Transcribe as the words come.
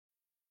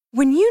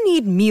When you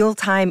need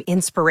mealtime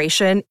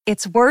inspiration,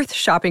 it's worth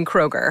shopping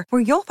Kroger,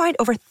 where you'll find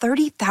over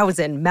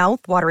 30,000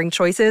 mouth-watering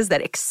choices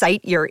that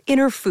excite your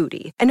inner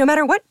foodie. And no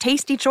matter what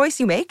tasty choice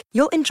you make,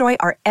 you'll enjoy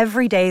our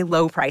everyday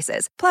low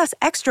prices, plus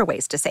extra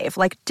ways to save,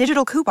 like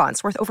digital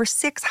coupons worth over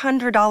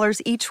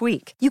 $600 each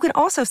week. You can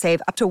also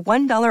save up to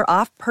 $1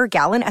 off per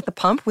gallon at the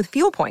pump with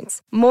fuel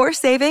points. More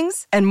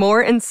savings and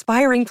more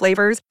inspiring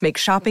flavors make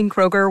shopping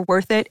Kroger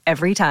worth it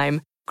every time.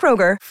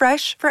 Kroger,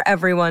 fresh for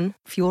everyone.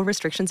 Fuel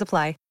restrictions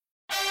apply.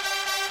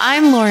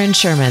 I'm Lauren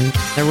Sherman,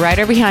 the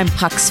writer behind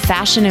Puck's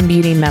Fashion and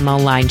Beauty Memo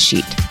line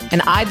sheet,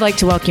 and I'd like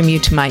to welcome you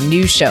to my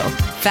new show,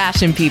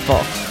 Fashion People.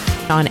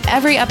 On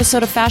every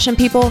episode of Fashion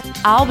People,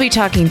 I'll be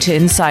talking to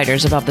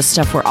insiders about the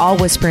stuff we're all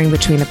whispering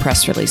between the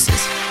press releases,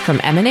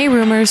 from M&A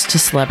rumors to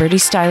celebrity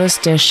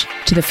stylist dish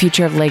to the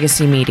future of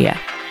legacy media.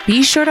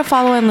 Be sure to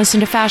follow and listen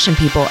to Fashion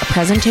People, a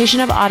presentation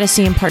of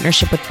Odyssey in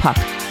partnership with Puck,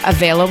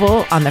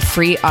 available on the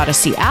free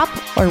Odyssey app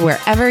or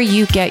wherever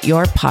you get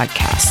your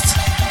podcasts.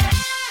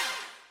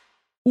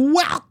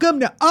 Welcome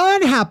to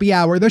Unhappy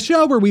Hour, the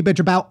show where we bitch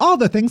about all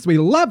the things we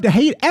love to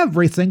hate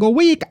every single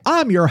week.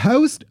 I'm your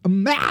host,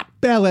 Matt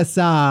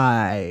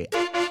Bellassai.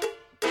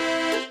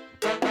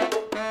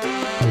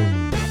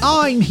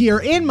 I'm here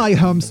in my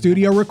home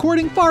studio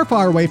recording far,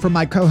 far away from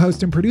my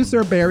co-host and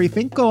producer, Barry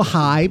Finkel.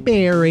 Hi,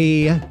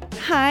 Barry.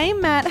 Hi,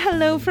 Matt.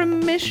 Hello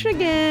from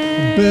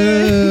Michigan.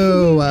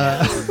 Boo.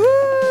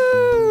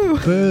 Woo.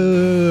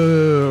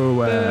 Boo.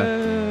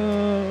 Boo.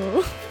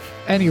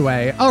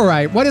 Anyway, all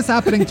right, what is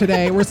happening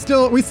today? We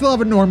still have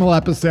a normal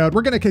episode.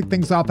 We're going to kick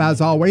things off as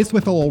always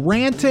with a little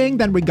ranting.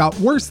 Then we got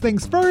Worst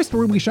Things First,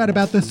 where we chat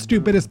about the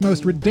stupidest,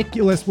 most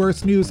ridiculous,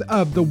 worst news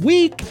of the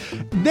week.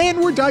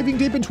 Then we're diving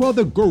deep into all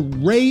the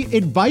great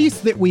advice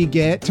that we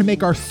get to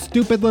make our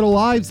stupid little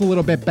lives a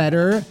little bit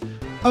better.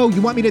 Oh,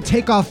 you want me to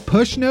take off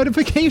push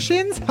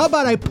notifications? How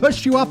about I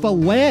push you off a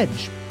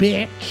ledge,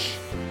 bitch?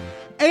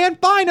 And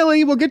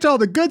finally, we'll get to all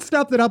the good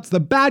stuff that helps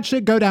the bad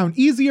shit go down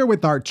easier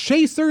with our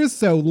chasers.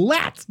 So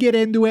let's get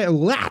into it.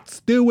 Let's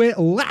do it.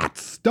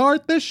 Let's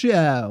start the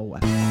show.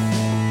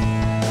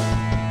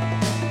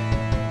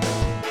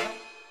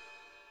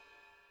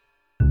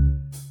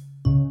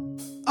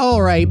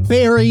 All right,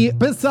 Barry,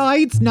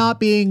 besides not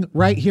being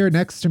right here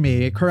next to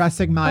me,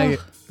 caressing my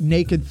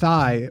naked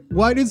thigh,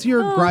 what is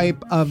your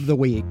gripe of the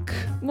week?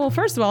 Well,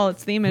 first of all,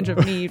 it's the image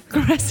of me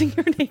caressing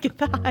your naked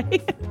thigh.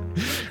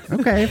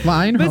 Okay,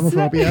 fine.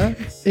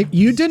 Homophobia.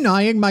 You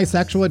denying my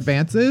sexual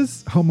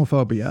advances?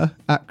 Homophobia,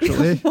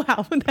 actually.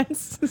 Wow,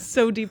 that's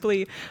so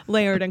deeply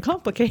layered and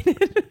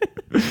complicated.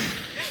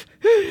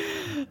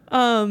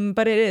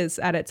 But it is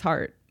at its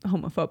heart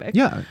homophobic.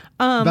 Yeah.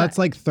 That's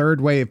like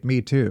third wave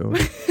Me Too.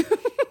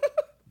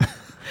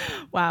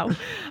 Wow.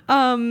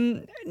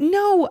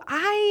 No,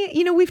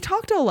 we've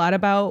talked a lot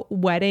about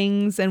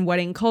weddings and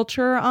wedding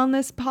culture on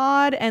this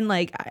pod, and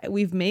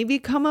we've maybe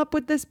come up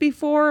with this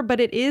before,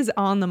 but it is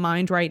on the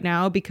mind right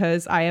now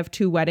because I have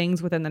 2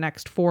 weddings within the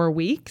next 4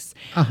 weeks,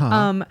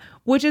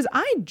 which is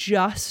I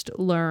just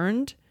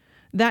learned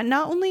that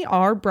not only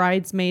are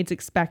bridesmaids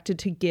expected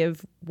to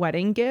give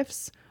wedding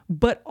gifts,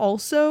 but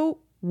also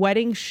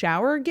wedding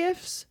shower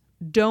gifts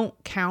don't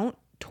count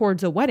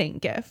towards a wedding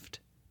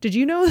gift. Did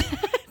you know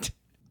that?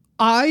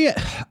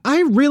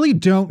 I really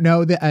don't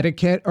know the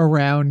etiquette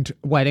around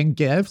wedding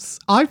gifts.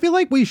 I feel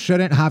like we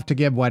shouldn't have to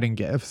give wedding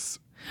gifts.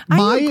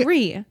 I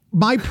agree.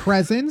 My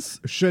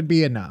presence should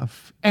be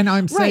enough. And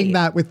I'm saying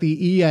that with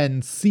the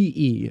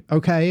ENCE,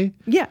 okay?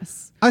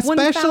 Yes.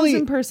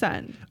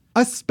 1000%.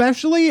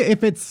 Especially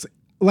if it's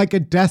like a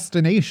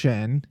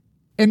destination.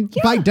 And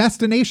by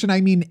destination, I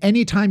mean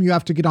anytime you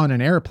have to get on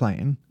an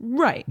airplane.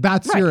 Right.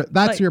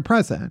 That's your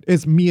present,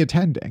 is me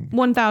attending.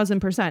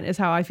 1000% is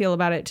how I feel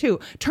about it too.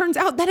 Turns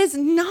out that is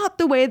not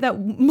the way that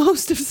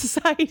most of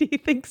society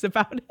thinks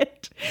about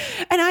it.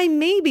 And I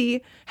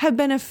maybe have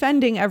been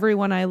offending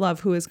everyone I love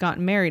who has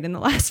gotten married in the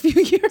last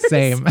few years.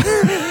 Same.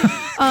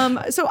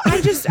 So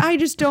I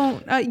just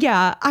don't,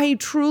 I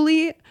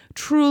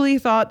truly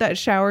thought that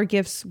shower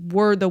gifts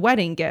were the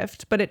wedding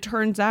gift, but it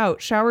turns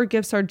out shower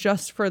gifts are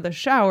just for the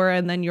shower,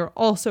 and then you're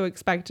also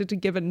expected to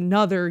give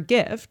another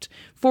gift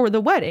for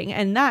the wedding,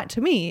 and that to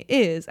me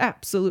is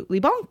absolutely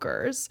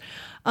bonkers.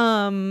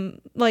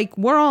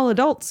 We're all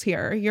adults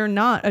here. You're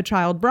not a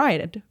child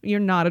bride. You're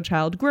not a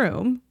child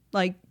groom.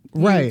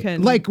 Right. You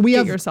can we get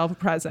have yourself a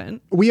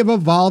present. We have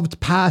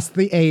evolved past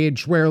the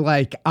age where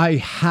I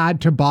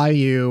had to buy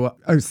you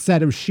a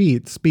set of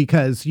sheets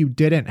because you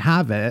didn't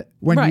have it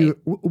when you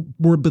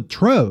were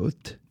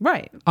betrothed.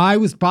 Right. I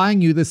was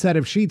buying you the set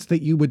of sheets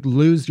that you would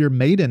lose your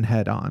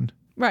maidenhead on.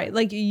 Right.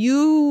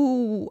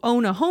 You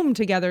own a home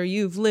together.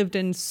 You've lived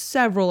in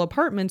several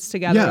apartments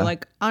together.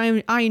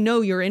 Yeah. I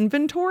know your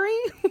inventory.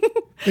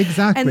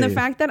 Exactly. And the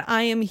fact that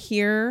I am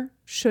here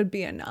should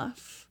be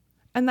enough.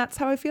 And that's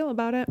how I feel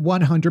about it.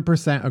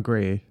 100%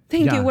 agree.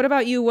 Thank Yeah. you. What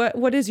about you?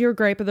 What is your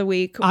gripe of the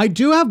week? I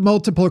do have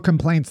multiple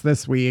complaints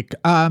this week.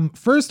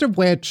 First of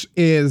which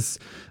is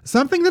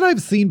something that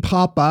I've seen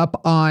pop up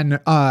on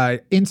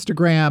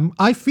Instagram.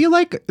 I feel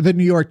like the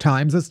New York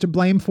Times is to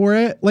blame for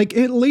it. Like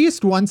at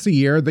least once a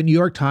year, the New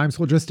York Times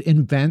will just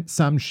invent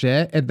some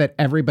shit and that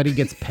everybody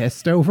gets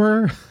pissed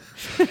over.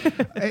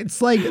 It's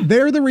like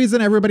they're the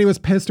reason everybody was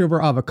pissed over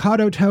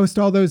avocado toast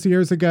all those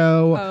years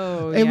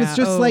ago. It was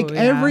just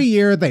every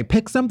year they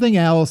pick something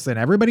else and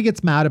everybody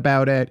gets mad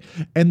about it.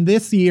 And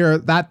this year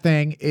that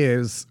thing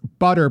is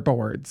butter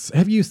boards.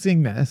 Have you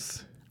seen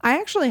this? I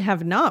actually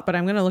have not, but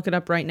I'm going to look it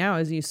up right now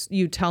as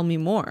you tell me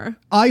more.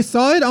 I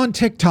saw it on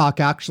TikTok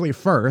actually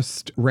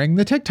first, ring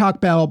the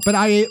TikTok bell, but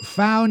I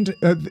found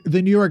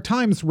the New York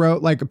Times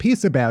wrote like a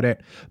piece about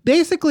it.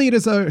 Basically, it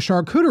is a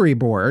charcuterie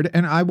board,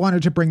 and I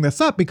wanted to bring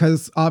this up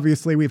because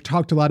obviously we've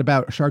talked a lot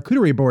about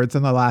charcuterie boards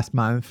in the last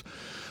month.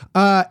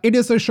 It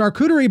is a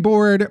charcuterie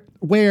board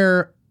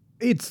where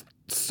it's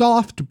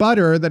soft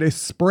butter that is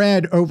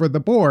spread over the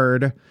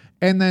board,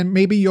 and then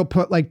maybe you'll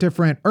put like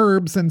different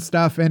herbs and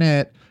stuff in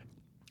it.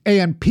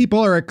 And people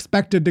are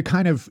expected to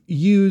kind of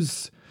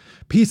use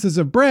pieces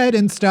of bread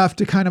and stuff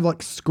to kind of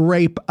like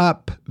scrape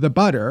up the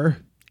butter.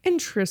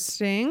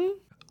 Interesting.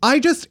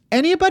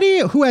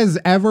 Anybody who has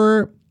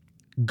ever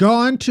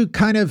gone to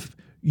kind of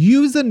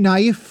use a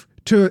knife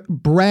to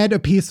bread a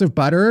piece of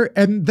butter,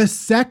 and the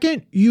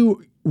second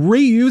you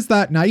reuse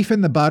that knife in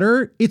the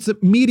butter, it's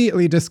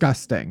immediately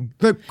disgusting.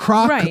 The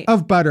crock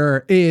of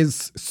butter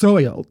is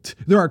soiled.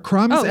 There are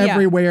crumbs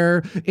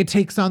everywhere. It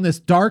takes on this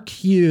dark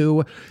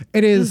hue.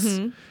 It is,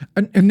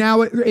 and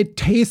now it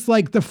tastes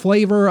like the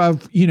flavor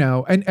of,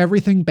 an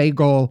everything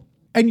bagel.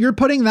 And you're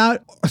putting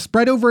that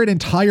spread over an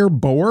entire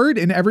board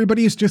and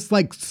everybody's just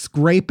like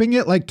scraping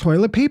it like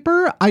toilet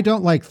paper. I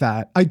don't like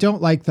that. I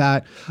don't like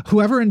that.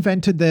 Whoever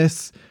invented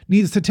this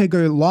needs to take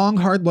a long,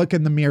 hard look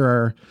in the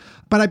mirror,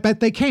 but I bet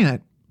they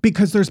can't.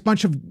 Because there's a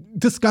bunch of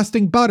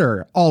disgusting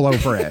butter all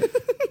over it.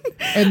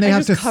 And they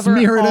have to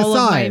smear it all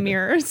aside. Of my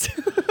mirrors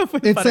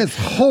it says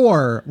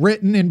whore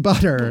written in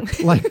butter,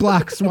 like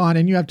Black Swan,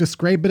 and you have to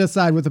scrape it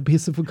aside with a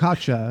piece of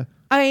focaccia.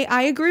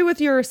 I agree with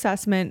your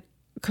assessment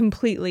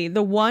completely.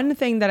 The one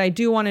thing that I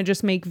do want to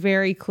just make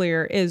very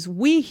clear is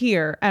we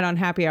here at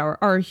Unhappy Hour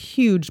are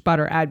huge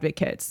butter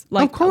advocates.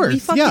 Like, of course, we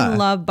fucking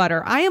love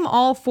butter. I am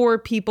all for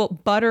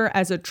butter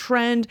as a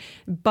trend,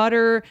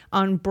 butter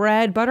on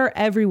bread, butter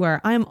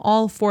everywhere. I'm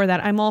all for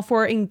that. I'm all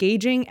for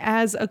engaging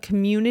as a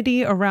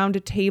community around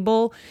a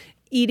table,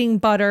 eating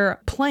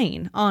butter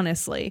plain,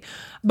 honestly,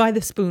 by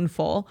the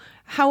spoonful.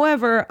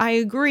 However, I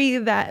agree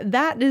that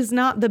that is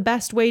not the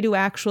best way to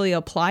actually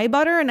apply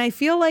butter. And I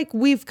feel like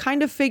we've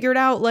kind of figured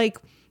out like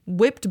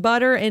whipped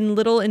butter in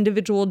little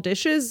individual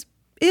dishes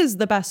is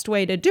the best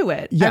way to do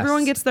it. Yes.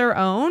 Everyone gets their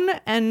own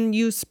and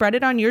you spread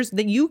it on yours,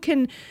 that you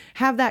can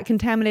have that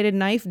contaminated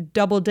knife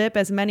double dip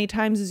as many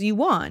times as you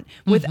want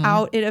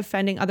without it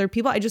offending other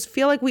people. I just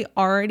feel like we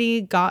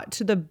already got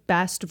to the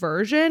best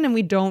version and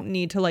we don't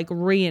need to like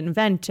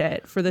reinvent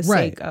it for the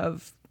sake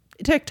of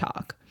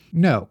TikTok.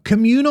 No,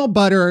 communal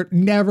butter,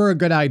 never a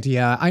good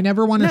idea. I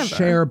never want to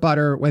share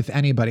butter with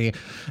anybody.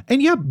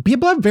 And yeah,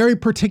 people have very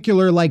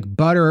particular like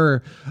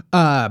butter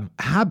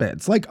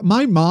habits. Like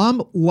my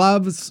mom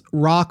loves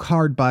rock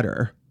hard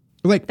butter,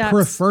 like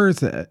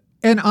prefers it.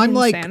 And I'm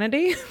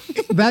insanity.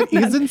 Like, that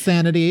is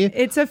insanity.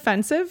 It's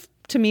offensive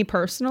to me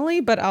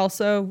personally, but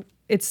also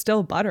it's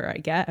still butter, I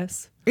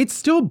guess. It's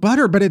still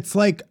butter, but it's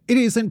like, it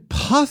is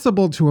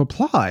impossible to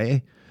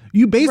apply.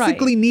 You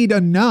basically need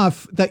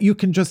enough that you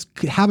can just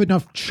have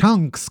enough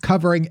chunks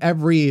covering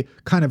every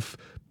kind of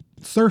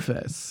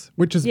surface,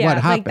 which is what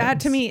happens. Like that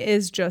to me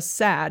is just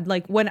sad.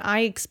 Like when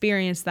I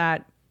experience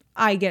that,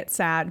 I get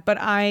sad, but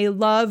I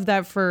love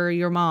that for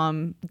your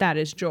mom, that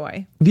is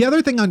joy. The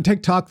other thing on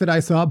TikTok that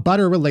I saw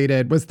butter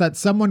related was that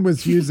someone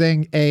was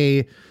using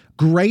a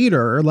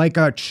grater, like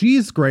a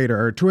cheese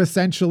grater, to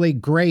essentially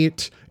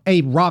grate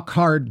a rock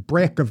hard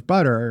brick of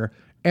butter.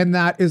 And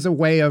that is a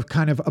way of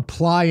kind of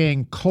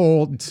applying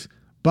cold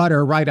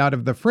butter right out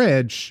of the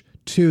fridge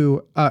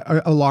to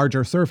a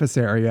larger surface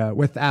area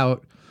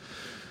without,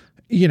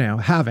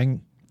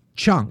 having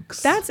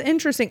chunks. That's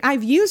interesting.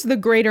 I've used the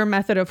grater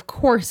method, of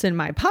course, in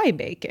my pie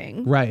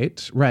baking.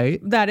 Right.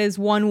 That is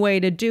one way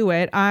to do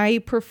it.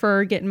 I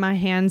prefer getting my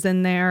hands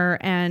in there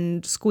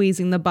and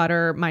squeezing the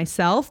butter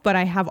myself, but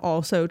I have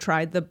also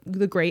tried the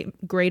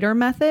grater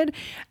method.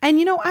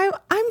 And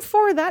I'm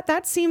for that.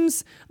 That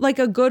seems like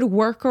a good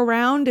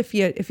workaround if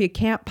you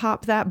can't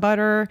pop that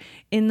butter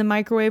in the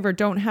microwave or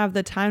don't have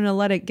the time to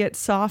let it get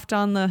soft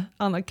on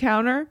the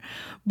counter.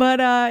 But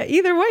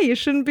either way, you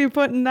shouldn't be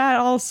putting that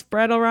all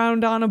spread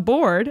around on a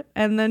board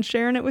and then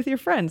sharing it with your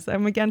friends.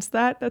 I'm against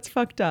that. That's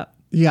fucked up.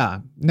 Yeah,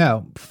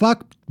 no,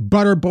 fuck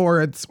butter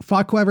boards.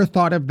 Fuck whoever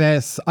thought of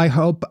this. I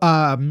hope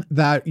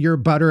that your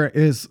butter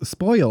is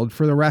spoiled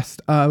for the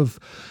rest of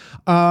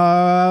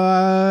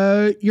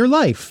your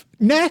life.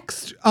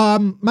 Next,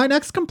 my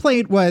next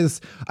complaint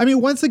was, I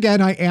mean, once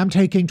again, I am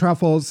taking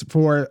truffles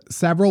for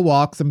several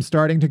walks. I'm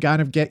starting to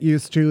kind of get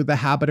used to the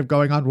habit of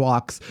going on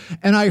walks.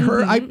 And I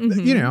heard,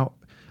 you know,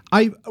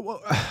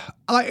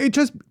 it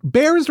just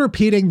bears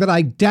repeating that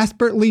I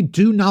desperately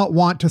do not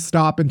want to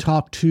stop and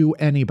talk to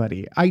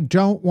anybody. I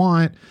don't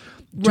want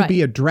to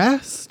be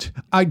addressed.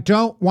 I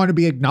don't want to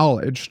be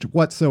acknowledged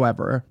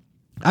whatsoever.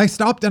 I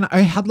stopped and I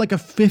had like a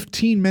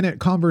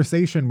 15-minute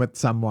conversation with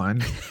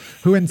someone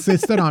who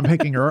insisted on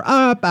picking her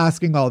up,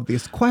 asking all of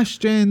these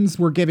questions,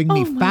 were giving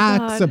me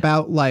facts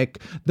about like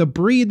the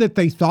breed that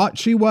they thought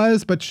she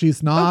was, but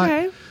she's not.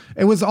 Okay.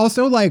 It was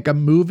also like a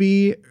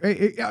movie.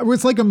 It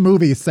was like a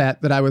movie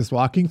set that I was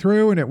walking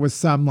through, and it was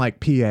some like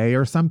PA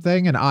or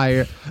something. And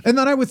then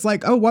I was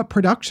like, oh, what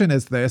production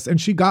is this?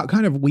 And she got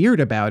kind of weird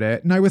about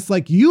it. And I was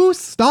like, you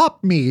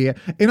stopped me.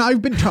 And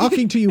I've been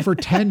talking to you for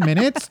 10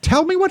 minutes.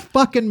 Tell me what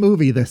fucking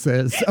movie this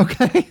is.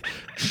 Okay.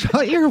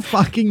 Shut your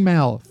fucking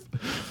mouth.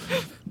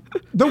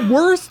 The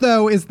worst,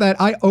 though, is that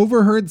I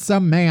overheard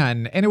some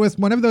man, and it was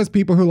one of those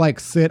people who like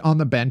sit on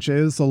the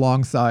benches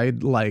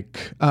alongside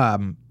like,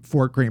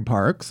 Fort Greene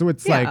Park. So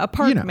it's like a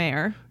park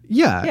mayor.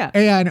 Yeah.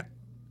 And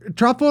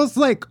Truffles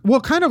like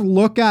will kind of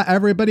look at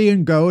everybody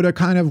and go to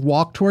kind of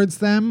walk towards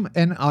them.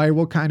 And I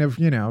will kind of,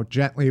 you know,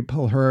 gently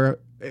pull her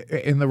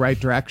in the right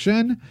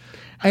direction.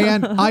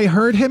 And I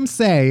heard him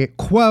say,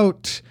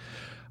 quote,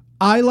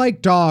 I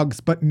like dogs,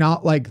 but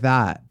not like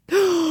that.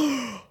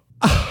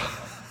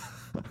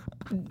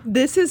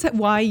 This is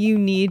why you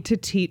need to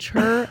teach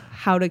her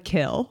how to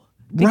kill.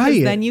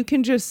 Because then you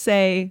can just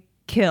say,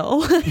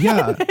 kill.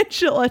 Yeah. And then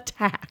she'll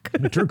attack.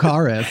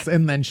 Dracarys,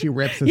 and then she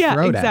rips his throat out.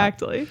 Yeah,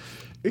 exactly.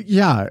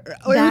 Yeah.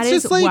 That it's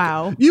is, just like,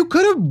 wow. You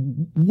could have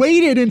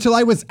waited until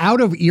I was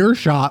out of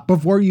earshot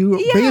before you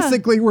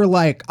basically were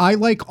like, I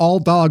like all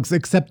dogs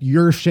except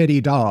your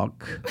shitty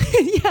dog.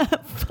 Yeah,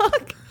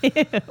 fuck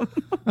him.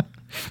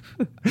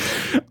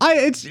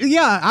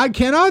 I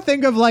cannot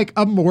think of like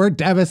a more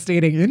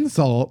devastating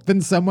insult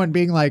than someone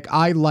being like,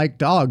 I like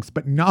dogs,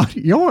 but not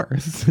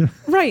yours.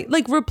 Right.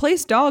 Like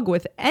replace dog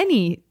with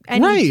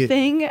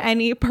anything,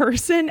 any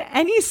person,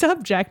 any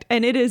subject,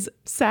 and it is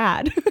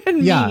sad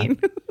and mean.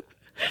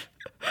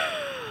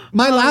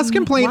 My last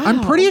complaint,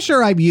 I'm pretty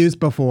sure I've used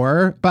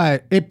before,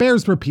 but it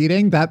bears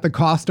repeating that the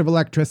cost of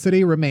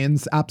electricity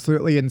remains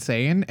absolutely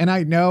insane. And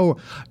I know,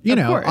 you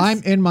know,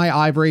 I'm in my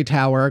ivory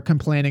tower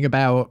complaining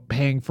about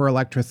paying for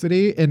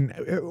electricity. And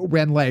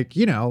when like,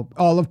 you know,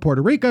 all of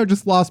Puerto Rico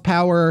just lost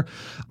power,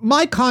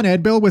 my Con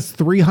Ed bill was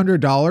 $300,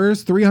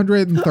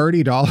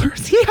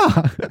 $330.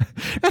 Yeah.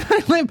 And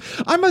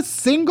I'm a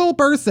single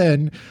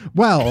person.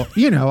 Well,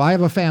 you know, I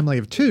have a family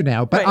of two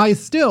now, but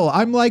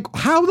I'm like,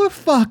 how the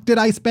fuck did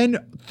I spend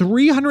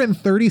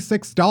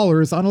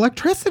 $336 on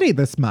electricity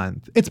this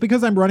month? It's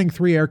because I'm running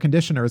 3 air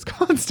conditioners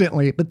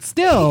constantly, but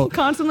still.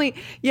 Constantly.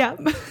 Yeah.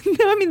 No,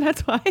 I mean,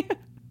 that's why.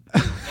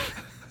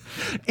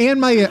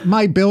 And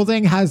my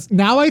building has,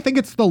 now I think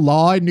it's the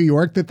law in New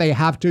York that they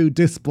have to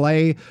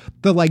display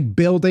the like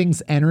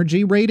building's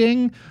energy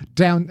rating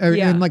down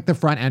in like the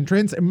front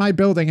entrance. And my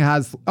building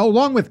has,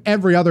 along with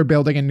every other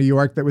building in New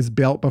York that was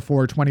built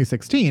before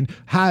 2016,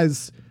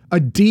 has a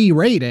D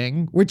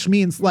rating, which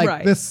means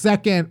like the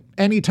second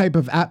any type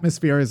of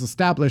atmosphere is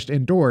established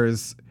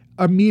indoors,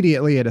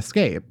 immediately it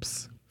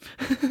escapes.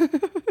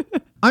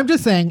 I'm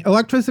just saying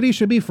electricity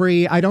should be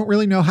free. I don't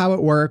really know how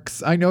it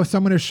works. I know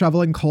someone is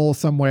shoveling coal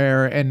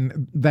somewhere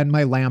and then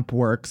my lamp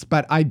works,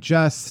 but I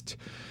just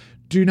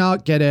do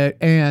not get it.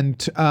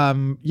 And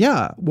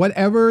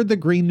whatever the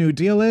Green New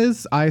Deal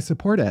is, I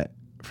support it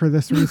for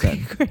this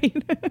reason.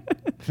 Great.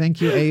 Thank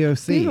you,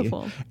 AOC.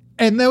 Beautiful.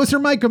 And those are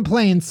my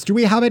complaints. Do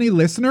we have any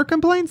listener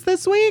complaints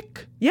this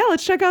week? Yeah,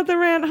 let's check out the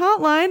rant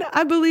hotline.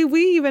 I believe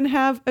we even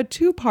have a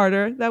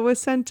 2-parter that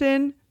was sent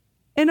in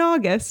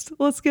August.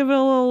 Let's give it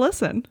a little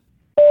listen.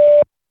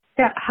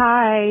 Yeah,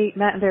 hi,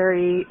 Matt and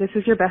Barry. This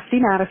is your bestie,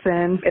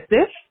 Madison. If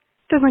this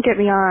doesn't get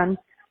me on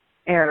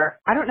air,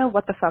 I don't know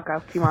what the fuck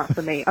else you want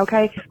from me,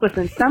 okay?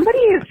 Listen, somebody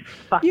is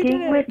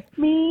fucking with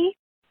me.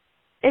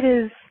 It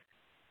is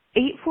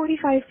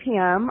 8:45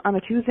 p.m. on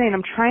a Tuesday, and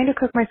I'm trying to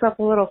cook myself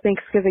a little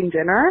Thanksgiving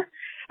dinner.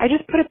 I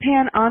just put a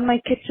pan on my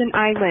kitchen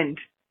island,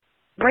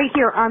 right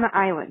here on the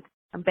island.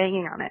 I'm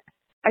banging on it.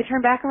 I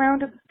turn back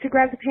around to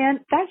grab the pan.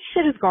 That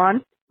shit is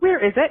gone.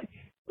 Where is it?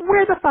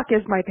 Where the fuck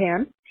is my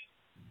pan?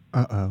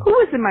 Uh-oh. Who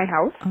is in my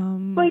house?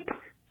 Like,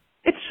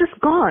 it's just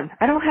gone.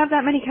 I don't have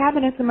that many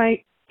cabinets in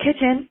my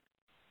kitchen.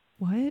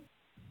 What?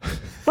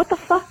 What the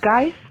fuck,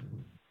 guys?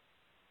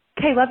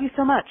 Okay, love you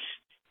so much.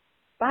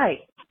 Bye.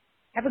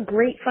 Have a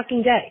great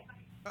fucking day.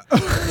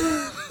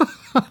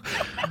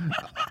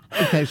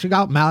 Okay, she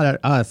got mad at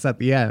us at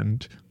the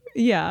end.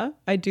 Yeah,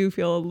 I do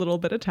feel a little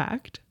bit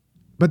attacked.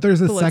 But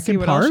there's a let's second see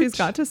what part. Else she's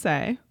got to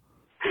say.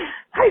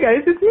 Hi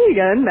guys, it's me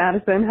again,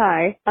 Madison.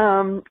 Hi.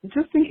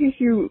 Just in case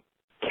you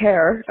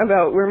care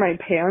about where my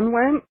pan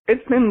went.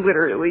 It's been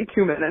literally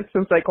 2 minutes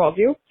since I called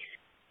you.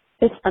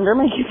 It's under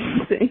my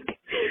kitchen sink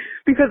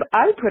because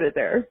I put it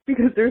there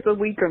because there's a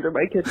leak under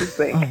my kitchen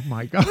sink. Oh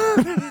my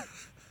God.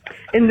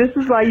 And this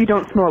is why you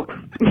don't smoke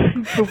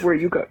before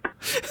you cook.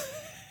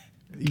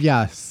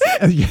 Yes.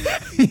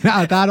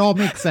 Yeah, that all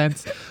makes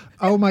sense.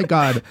 Oh my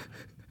God.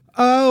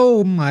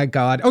 Oh my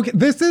God. Okay,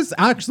 this is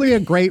actually a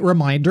great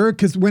reminder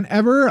because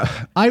whenever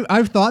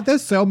I've thought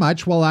this so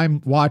much while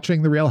I'm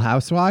watching The Real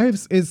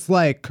Housewives, is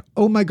like,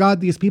 oh my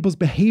God, these people's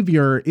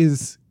behavior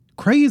is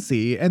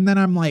crazy. And then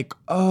I'm like,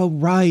 oh,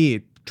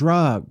 right,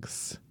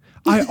 drugs.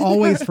 I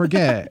always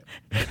forget.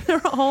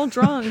 They're all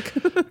drunk.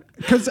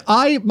 Because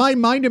my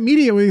mind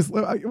immediately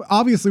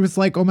obviously was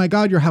like, oh my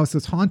God, your house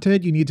is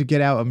haunted. You need to get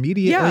out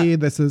immediately. Yeah.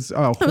 This is a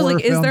I was horror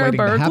like, film is there a waiting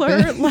to burglar?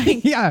 happen.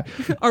 Like, yeah.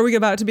 Are we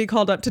about to be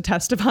called up to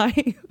testify?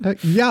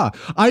 Yeah.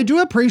 I do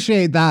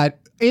appreciate that.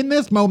 In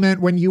this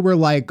moment when you were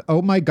like,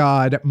 oh my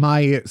God,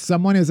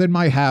 someone is in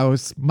my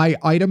house, my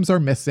items are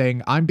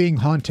missing, I'm being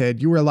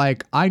haunted, you were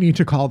like, I need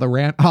to call the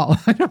rant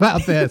hotline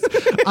about this.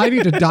 I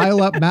need to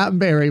dial up Matt and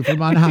Barry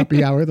from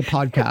Unhappy Hour, the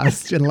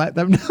podcast, and let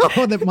them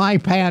know that my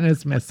pan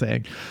is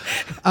missing.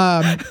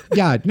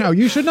 Yeah, no,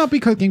 you should not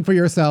be cooking for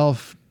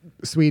yourself,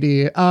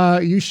 sweetie.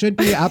 You should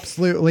be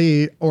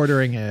absolutely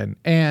ordering in.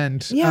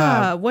 And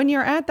yeah, when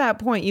you're at that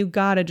point, you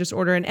gotta just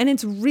order in. And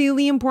it's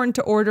really important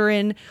to order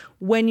in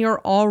when you're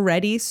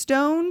already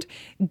stoned.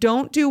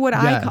 Don't do what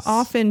I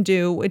often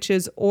do, which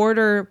is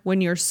order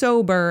when you're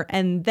sober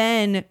and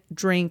then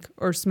drink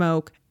or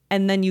smoke.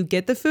 And then you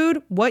get the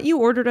food, what you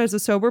ordered as a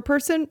sober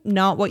person,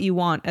 not what you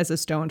want as a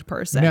stoned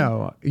person.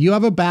 No, you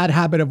have a bad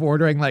habit of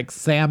ordering like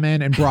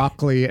salmon and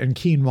broccoli and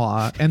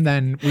quinoa, and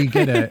then we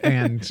get it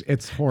and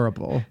it's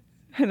horrible.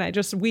 And I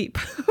just weep.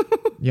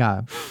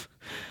 Yeah.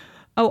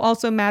 Oh,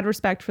 also mad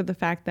respect for the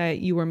fact that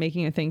you were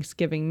making a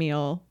Thanksgiving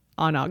meal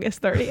on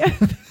August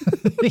 30th.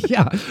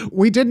 Yeah.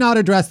 We did not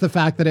address the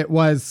fact that it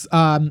was,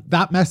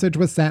 that message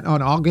was sent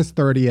on August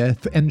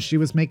 30th and she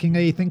was making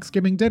a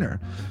Thanksgiving dinner.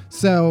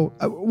 So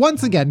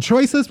once again,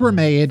 choices were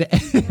made.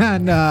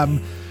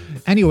 And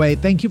anyway,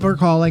 thank you for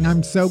calling.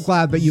 I'm so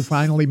glad that you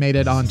finally made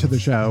it onto the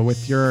show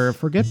with your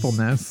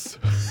forgetfulness.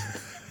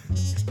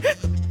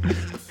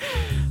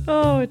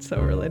 Oh, it's so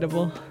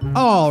relatable.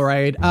 All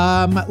right.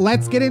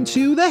 Let's get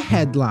into the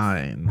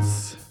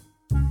headlines.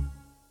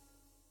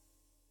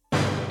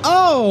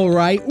 All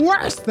right,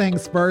 worst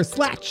things first.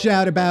 Let's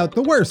chat about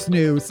the worst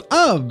news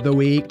of the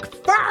week.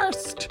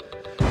 First,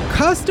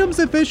 customs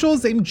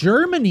officials in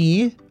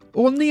Germany,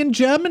 only in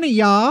Germany,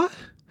 yeah,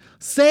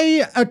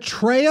 say a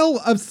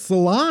trail of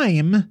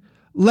slime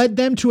led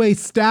them to a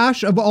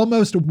stash of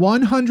almost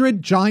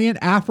 100 giant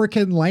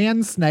African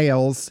land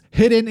snails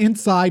hidden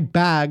inside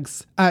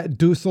bags at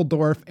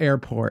Dusseldorf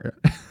Airport.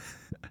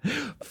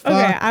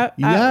 Okay,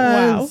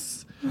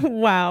 yes.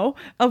 Wow.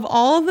 Of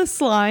all the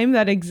slime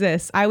that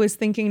exists, I was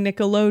thinking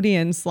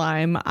Nickelodeon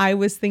slime. I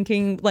was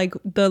thinking like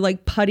the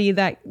putty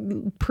that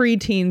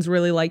preteens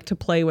really like to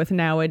play with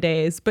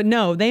nowadays. But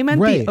no, they meant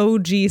the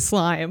OG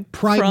slime.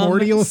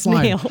 Primordial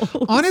slime.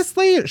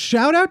 Honestly,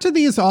 shout out to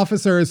these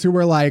officers who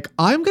were like,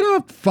 I'm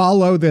going to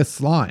follow this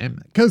slime.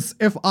 Because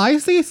if I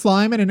see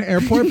slime in an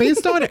airport,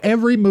 based on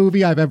every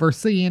movie I've ever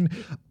seen,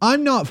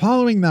 I'm not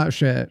following that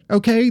shit.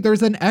 Okay?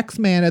 There's an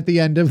X-Man at the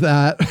end of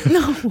that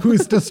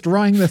who's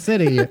destroying the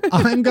city.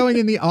 I'm going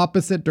in the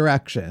opposite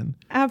direction.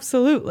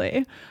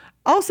 Absolutely.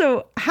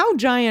 Also, how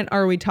giant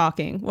are we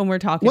talking when we're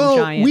talking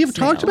giant we've snails?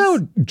 talked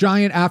about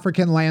giant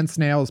African land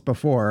snails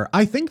before.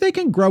 I think they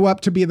can grow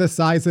up to be the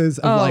sizes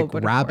of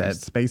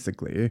rabbits,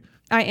 basically.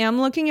 I am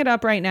looking it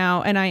up right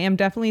now, and I am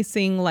definitely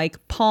seeing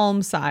like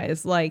palm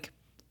size, like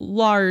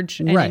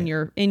large and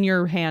in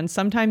your hand.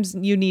 Sometimes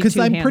you need 2 hands. Because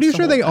I'm pretty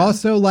sure they them.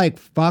 also like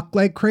fuck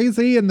like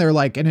crazy, and they're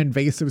like an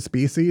invasive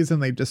species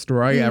and they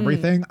destroy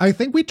everything. I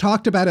think we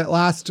talked about it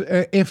last,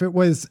 if it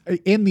was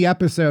in the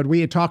episode,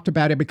 we had talked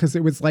about it because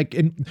it was like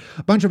a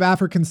bunch of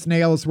African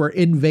snails were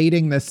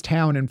invading this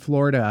town in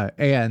Florida,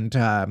 and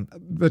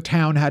the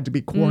town had to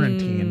be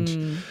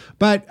quarantined.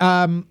 But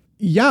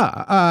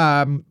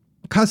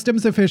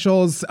customs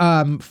officials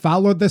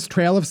followed this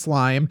trail of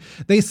slime.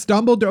 They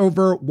stumbled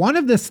over one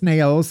of the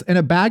snails in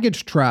a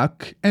baggage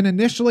truck and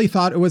initially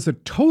thought it was a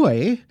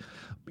toy.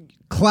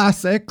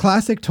 Classic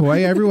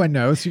toy. Everyone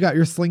knows. You got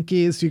your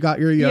Slinkies, you got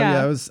your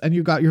yo-yos, and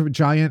you got your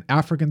giant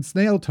African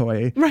snail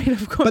toy. Right,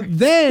 of course. But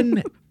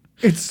then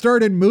it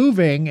started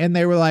moving and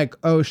they were like,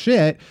 oh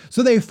shit.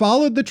 So they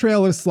followed the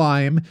trail of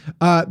slime.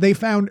 They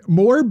found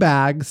more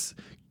bags.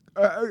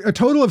 A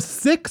total of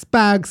 6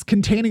 bags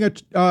containing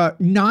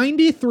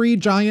 93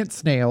 giant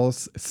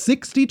snails,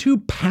 62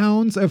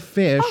 pounds of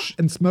fish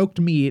and smoked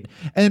meat,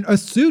 and a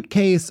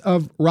suitcase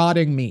of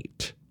rotting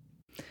meat.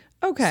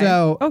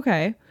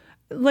 Okay.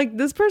 Like,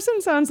 this person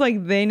sounds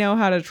like they know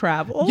how to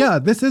travel. Yeah,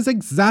 this is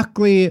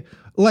exactly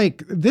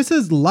like, this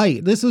is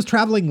light. This is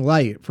traveling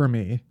light for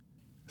me.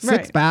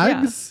 6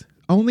 bags,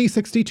 only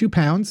 62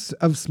 pounds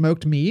of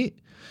smoked meat.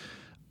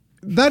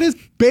 That is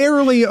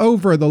barely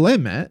over the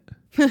limit.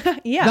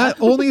 Yeah. That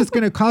only is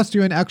going to cost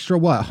you an extra,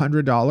 what,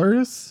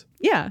 $100?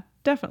 Yeah.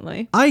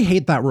 definitely. I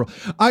hate that rule.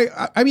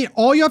 I mean,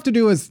 all you have to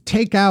do is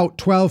take out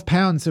 12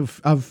 pounds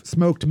of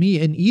smoked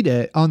meat and eat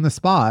it on the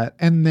spot.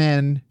 And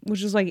then...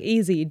 Which is like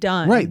easy,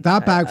 done. Right.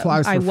 That bag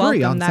flies for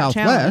free on Southwest.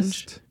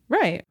 Challenge.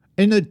 Right.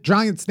 And the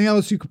giant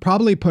snails you could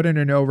probably put in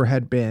an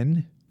overhead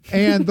bin.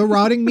 And the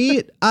rotting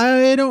meat,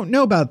 I don't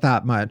know about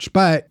that much.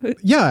 But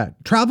yeah,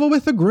 travel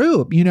with a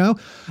group, you know.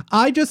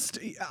 I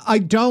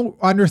don't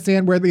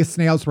understand where these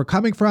snails were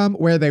coming from,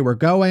 where they were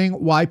going,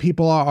 why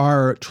people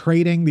are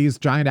trading these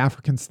giant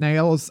African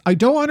snails. I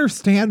don't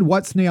understand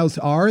what snails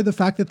are. The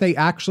fact that they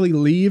actually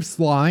leave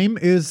slime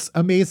is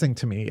amazing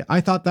to me. I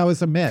thought that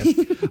was a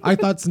myth. I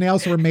thought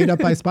snails were made up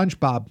by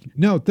SpongeBob.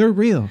 No, they're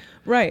real.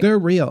 Right. They're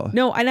real.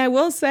 No, and I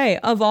will say,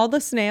 of all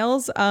the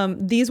snails,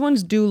 these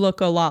ones do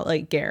look a lot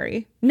like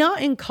Gary.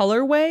 Not in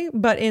colorway,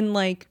 but in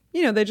like,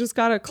 you know, they just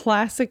got a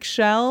classic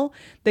shell.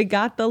 They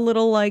got the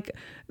little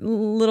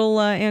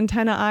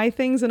antenna eye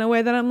things in a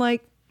way that I'm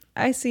like,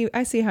 I see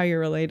how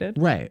you're related.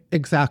 Right.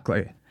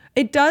 Exactly.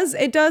 It does.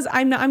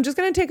 I'm just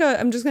gonna take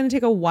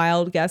a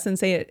wild guess and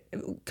say it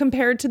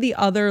compared to the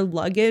other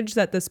luggage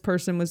that this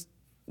person was,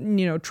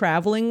 you know,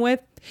 traveling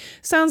with.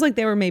 Sounds like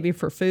they were maybe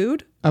for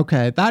food.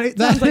 Okay, that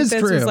is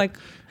true.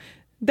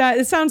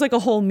 It sounds like a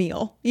whole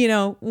meal. You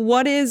know,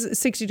 what is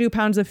 62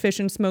 pounds of fish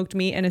and smoked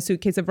meat and a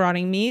suitcase of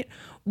rotting meat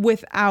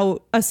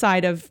without a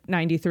side of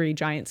 93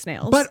 giant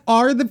snails? But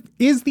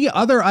is the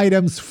other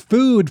items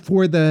food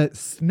for the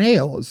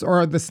snails, or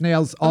are the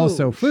snails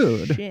also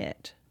food?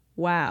 Shit.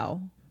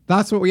 Wow.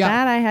 That's what we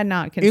that I had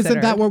not considered.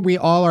 Isn't that what we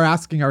all are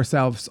asking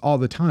ourselves all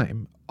the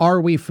time? Are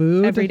we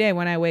food? Every day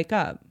when I wake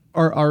up.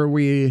 Or are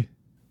we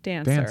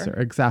dancer?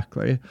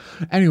 Exactly.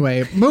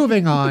 Anyway,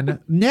 moving on.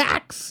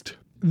 Next.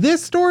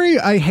 This story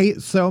I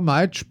hate so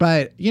much,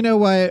 but you know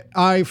what?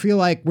 I feel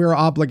like we're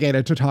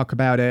obligated to talk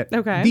about it.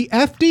 Okay. The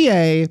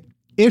FDA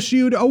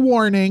issued a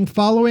warning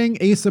following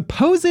a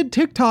supposed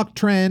TikTok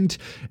trend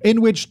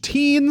in which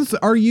teens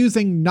are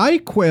using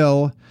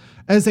NyQuil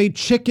as a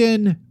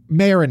chicken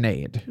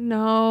marinade.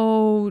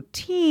 No,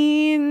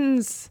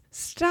 teens.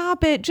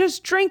 Stop it.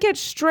 Just drink it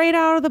straight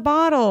out of the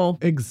bottle.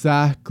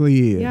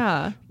 Exactly.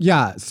 Yeah.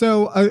 Yeah.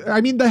 So,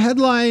 I mean, the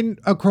headline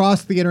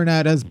across the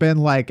internet has been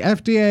like,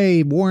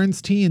 FDA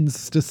warns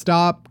teens to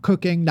stop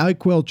cooking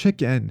NyQuil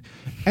chicken.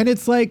 And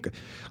it's like,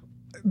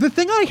 the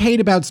thing I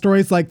hate about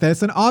stories like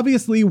this, and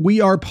obviously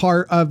we are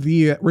part of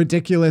the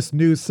ridiculous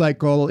news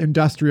cycle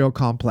industrial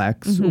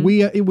complex.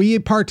 Mm-hmm. We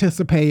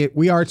participate.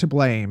 We are to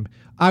blame.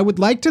 I would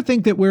like to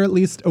think that we're at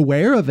least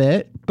aware of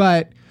it,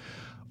 but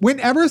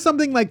whenever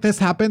something like this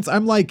happens,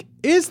 I'm like,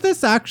 is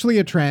this actually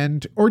a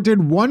trend? Or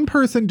did one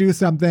person do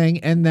something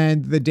and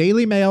then the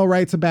Daily Mail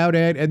writes about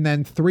it and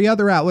then 3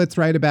 other outlets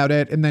write about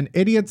it and then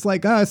idiots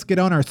like us get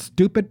on our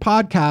stupid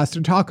podcast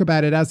and talk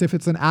about it as if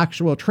it's an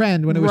actual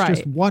trend when it was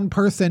just one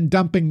person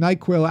dumping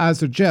NyQuil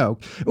as a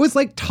joke. It was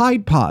like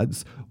Tide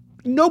Pods.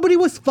 Nobody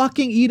was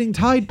fucking eating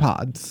Tide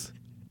Pods.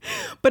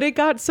 But it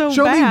got so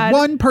Show bad me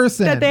one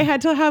person that they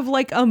had to have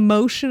like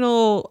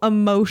emotional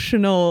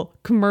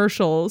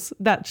commercials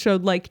that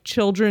showed like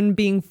children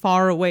being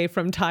far away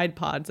from Tide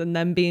Pods and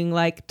them being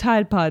like,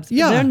 Tide Pods,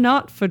 they're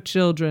not for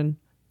children.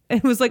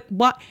 It was like,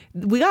 what?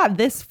 We got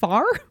this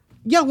far?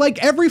 Yeah,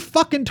 like every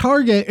fucking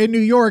Target in New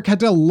York had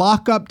to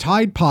lock up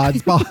Tide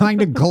Pods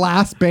behind a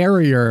glass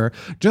barrier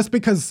just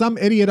because some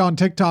idiot on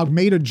TikTok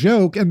made a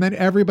joke and then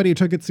everybody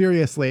took it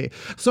seriously.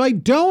 So I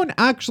don't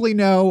actually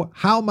know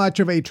how much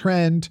of a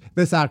trend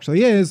this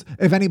actually is,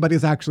 if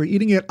anybody's actually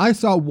eating it. I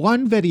saw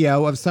one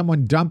video of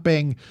someone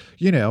dumping,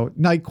 you know,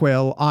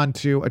 NyQuil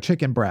onto a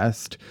chicken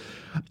breast.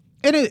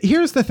 And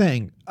here's the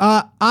thing.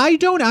 I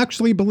don't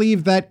actually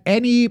believe that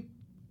any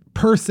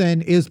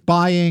person is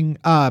buying,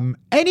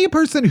 any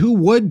person who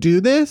would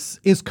do this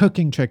is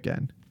cooking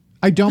chicken.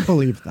 I don't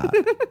believe that.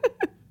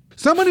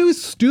 Someone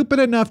who's stupid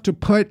enough to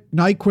put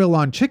NyQuil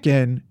on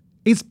chicken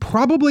is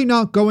probably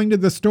not going to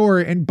the store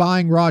and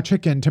buying raw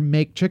chicken to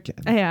make chicken.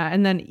 Yeah,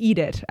 and then eat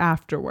it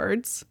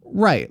afterwards.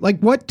 Right. Like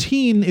what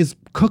teen is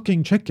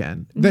cooking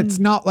chicken that's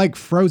not like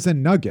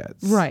frozen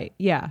nuggets? Right.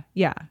 Yeah.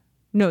 Yeah.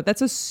 No,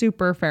 that's a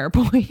super fair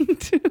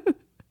point.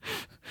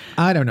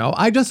 I don't know.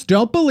 I just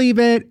don't believe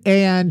it.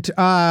 And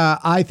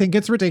I think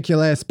it's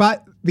ridiculous.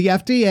 But the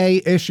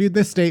FDA issued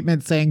this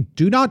statement saying,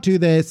 do not do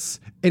this.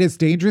 It is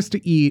dangerous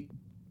to eat.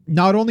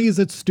 Not only is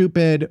it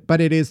stupid, but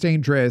it is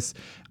dangerous.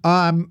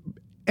 And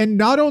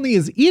not only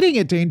is eating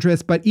it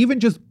dangerous, but even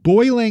just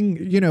boiling,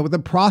 you know, the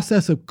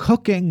process of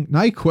cooking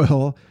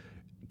NyQuil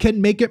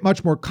can make it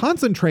much more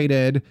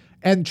concentrated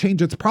and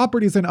change its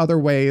properties in other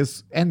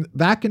ways. And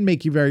that can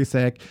make you very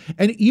sick.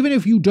 And even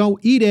if you don't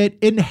eat it,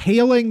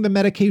 inhaling the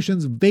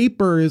medication's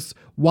vapors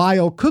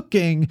while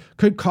cooking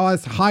could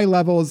cause high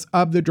levels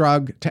of the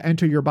drug to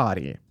enter your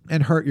body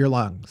and hurt your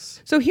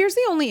lungs. So here's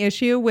the only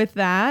issue with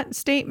that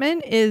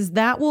statement is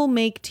that will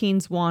make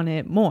teens want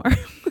it more.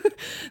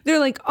 They're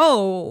like,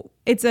 oh,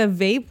 it's a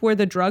vape where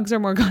the drugs are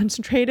more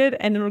concentrated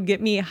and it'll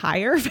get me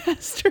higher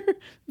faster.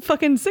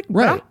 Fucking sick,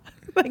 right?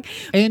 Like,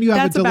 and you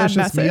have a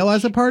delicious meal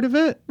as a part of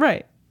it.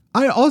 Right.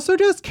 I also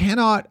just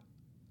cannot,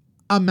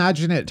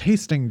 imagine it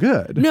tasting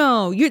good.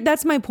 No,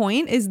 that's my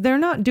point, is they're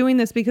not doing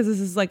this because this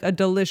is like a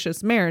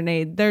delicious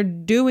marinade. They're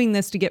doing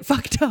this to get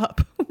fucked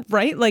up,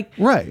 right? Like,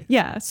 right.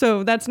 Yeah.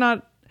 So that's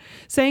not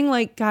saying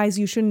like, guys,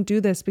 you shouldn't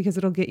do this because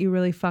it'll get you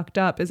really fucked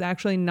up is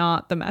actually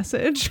not the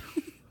message.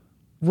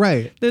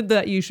 Right.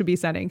 that you should be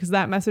sending, because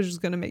that message is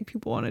going to make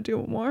people want to do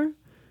it more.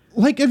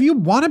 Like, if you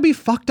want to be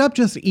fucked up,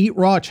 just eat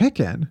raw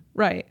chicken.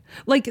 Right.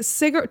 Like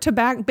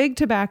Big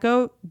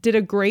Tobacco did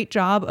a great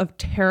job of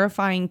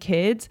terrifying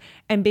kids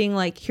and being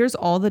like, here's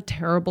all the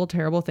terrible,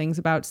 terrible things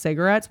about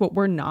cigarettes. What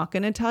we're not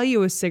going to tell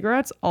you is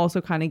cigarettes also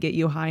kind of get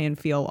you high and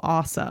feel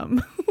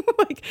awesome.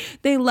 Like,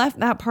 they left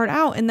that part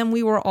out, and then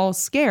we were all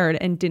scared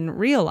and didn't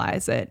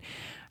realize it.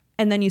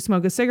 And then you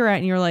smoke a cigarette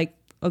and you're like,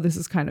 oh, this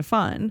is kind of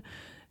fun.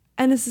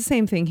 And it's the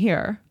same thing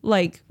here.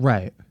 Like,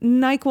 right.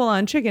 NyQuil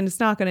on chicken,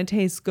 it's not going to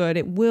taste good.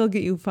 It will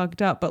get you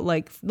fucked up. But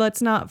like,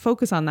 let's not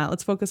focus on that.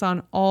 Let's focus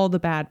on all the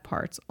bad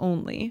parts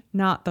only,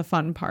 not the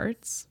fun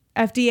parts.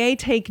 FDA,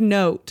 take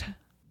note.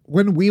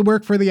 When we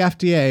work for the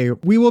FDA,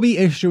 we will be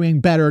issuing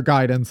better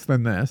guidance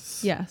than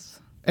this. Yes.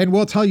 And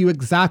we'll tell you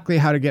exactly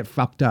how to get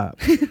fucked up.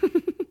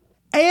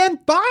 And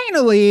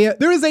finally,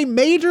 there is a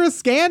major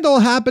scandal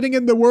happening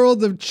in the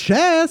world of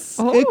chess.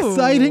 Oh,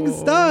 exciting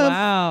stuff.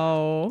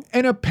 Wow.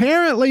 And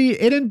apparently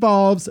it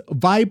involves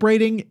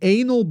vibrating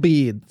anal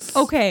beads.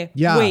 Okay.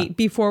 Yeah. Wait,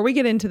 before we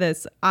get into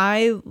this,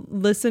 I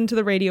listen to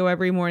the radio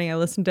every morning. I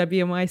listen to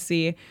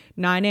WNYC.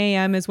 9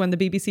 a.m. is when the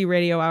BBC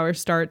radio hour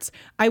starts.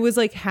 I was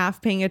like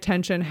half paying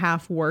attention,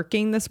 half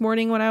working this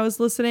morning when I was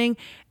listening.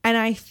 And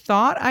I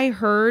thought I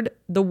heard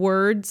the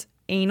words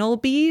anal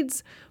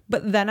beads,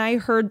 but then I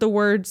heard the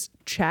words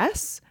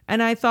chess,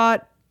 and I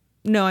thought,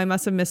 no, I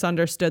must have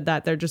misunderstood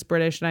that. They're just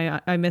British, and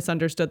I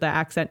misunderstood the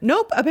accent.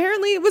 Nope,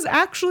 apparently it was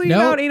actually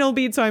about anal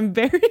beads, so I'm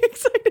very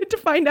excited to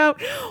find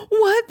out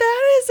what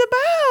that is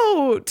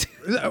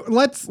about.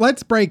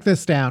 Let's break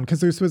this down, because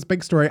this was a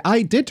big story.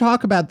 I did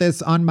talk about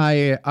this on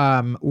my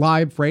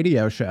live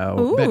radio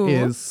show that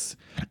is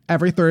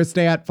every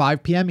Thursday at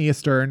 5 p.m.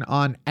 Eastern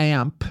on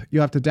AMP. You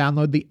have to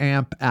download the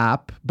AMP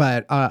app,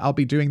 but I'll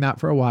be doing that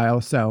for a while.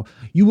 So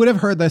you would have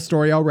heard this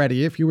story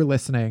already if you were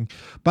listening,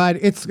 but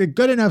it's a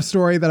good enough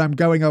story that I'm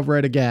going over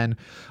it again.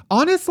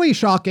 Honestly,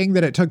 shocking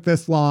that it took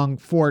this long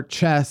for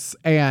chess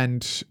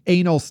and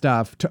anal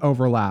stuff to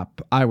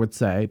overlap, I would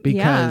say,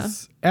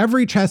 because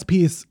every chess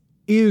piece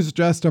is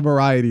just a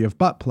variety of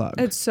butt plugs.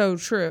 It's so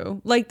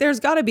true. Like, there's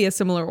got to be a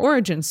similar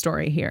origin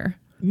story here.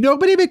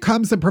 Nobody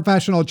becomes a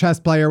professional chess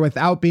player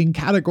without being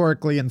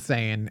categorically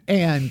insane.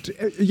 And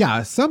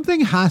yeah,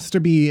 something has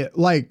to be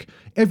like,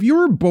 if you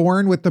were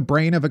born with the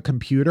brain of a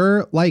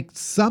computer, like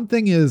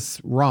something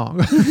is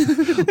wrong.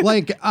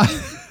 Like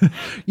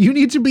you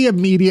need to be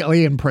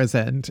immediately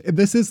imprisoned.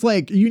 This is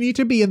like, you need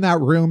to be in that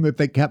room that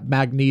they kept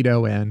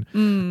Magneto in.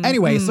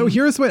 Anyway, so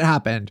here's what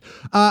happened.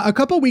 A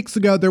couple weeks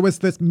ago, there was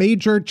this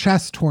major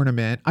chess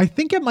tournament. I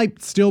think it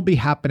might still be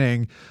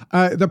happening.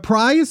 The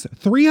prize,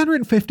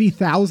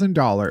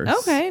 $350,000.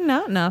 Okay,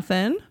 not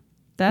nothing.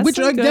 That's which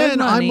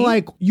again, I'm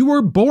like, you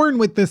were born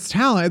with this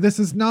talent. This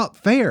is not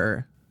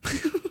fair.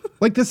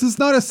 Like, this is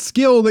not a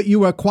skill that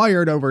you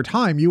acquired over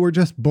time. You were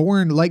just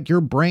born, like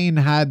your brain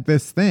had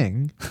this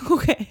thing.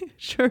 Okay,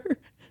 sure.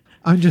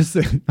 I'm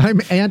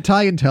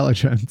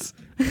anti-intelligence.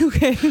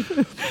 Okay.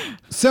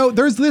 So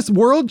there's this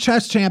world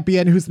chess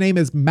champion whose name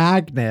is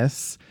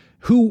Magnus,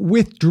 who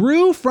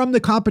withdrew from the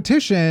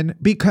competition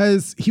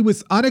because he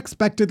was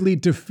unexpectedly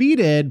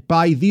defeated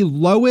by the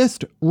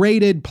lowest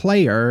rated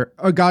player,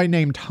 a guy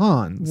named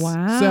Hans.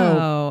 Wow.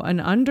 So an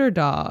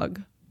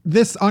underdog.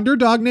 This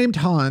underdog named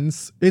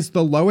Hans is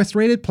the lowest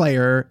rated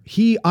player.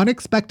 He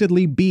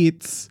unexpectedly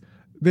beats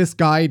this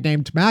guy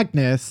named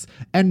Magnus,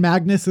 and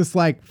Magnus is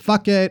like,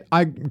 fuck it,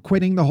 I'm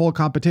quitting the whole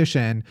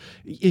competition.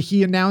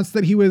 He announced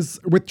that he was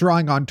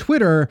withdrawing on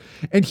Twitter,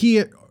 and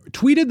he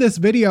tweeted this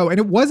video, and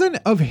it wasn't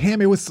of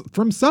him, it was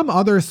from some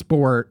other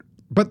sport.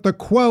 But the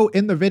quote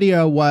in the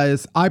video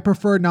was, "I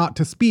prefer not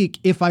to speak.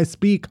 If I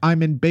speak,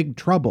 I'm in big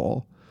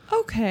trouble."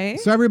 Okay.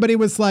 So everybody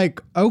was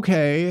like,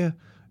 okay,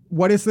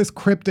 what is this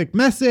cryptic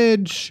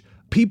message?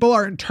 People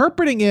are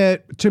interpreting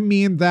it to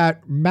mean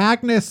that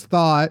Magnus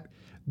thought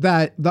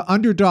that the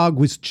underdog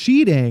was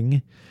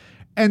cheating.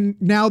 And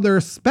now they're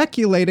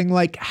speculating,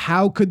 like,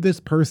 how could this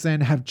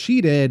person have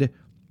cheated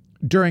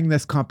during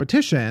this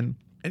competition?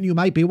 And you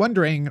might be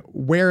wondering,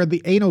 where are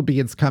the anal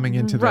beads coming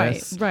into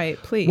this? Right,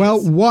 please.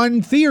 Well,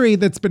 one theory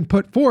that's been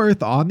put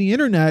forth on the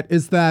internet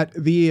is that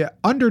the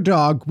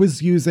underdog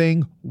was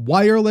using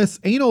wireless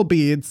anal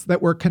beads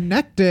that were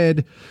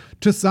connected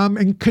to some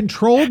and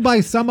controlled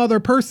by some other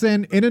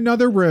person in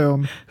another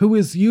room who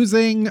was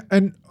using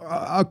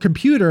a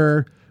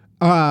computer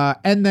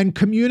and then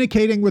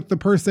communicating with the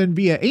person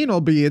via anal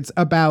beads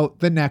about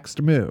the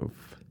next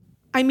move.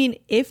 I mean,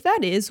 if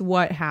that is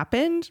what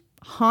happened,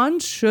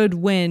 Hans should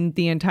win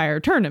the entire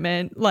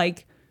tournament.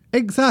 Like,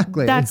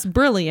 exactly. That's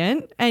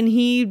brilliant. And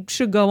he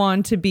should go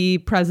on to be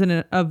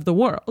president of the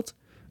world.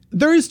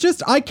 There's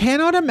just, I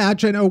cannot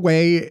imagine a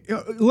way,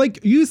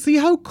 like, you see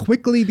how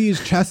quickly these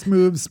chess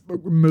moves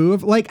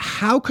move? Like,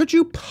 how could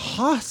you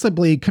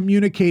possibly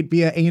communicate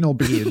via anal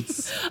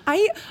beads?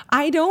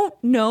 I don't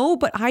know,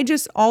 but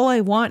all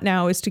I want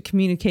now is to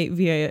communicate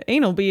via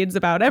anal beads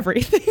about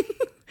everything.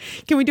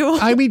 Can we do a whole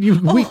podcast?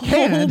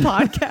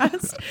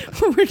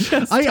 We're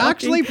just I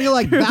actually feel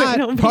like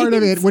that part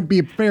of it would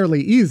be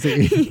fairly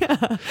easy.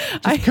 Yeah.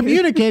 Just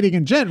communicating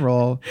in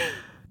general.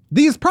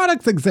 These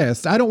products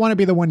exist. I don't want to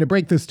be the one to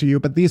break this to you,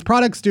 but these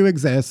products do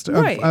exist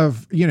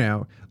of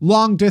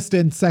long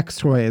distance sex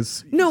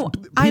toys. No,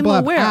 People I'm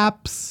aware.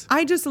 have apps.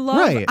 I just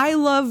love, I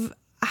love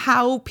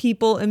how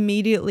people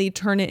immediately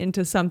turn it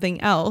into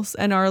something else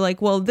and are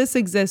like, well, this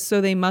exists,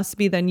 so they must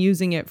be then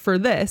using it for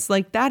this.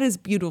 Like, that is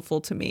beautiful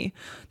to me.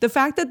 The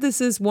fact that this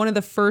is one of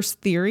the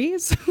first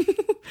theories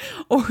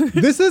or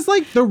this is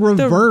like the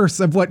reverse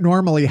of what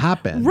normally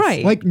happens.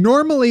 Right. Like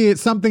normally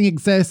something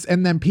exists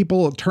and then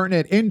people turn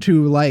it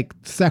into like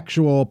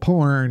sexual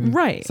porn,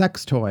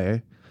 sex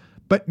toy.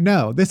 But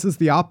no, this is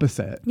the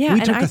opposite. Yeah,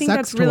 we and took I a think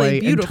sex that's really toy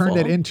and beautiful. turned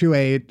it into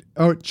a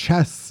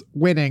chess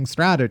winning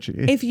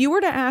strategy. If you were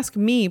to ask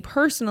me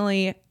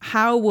personally,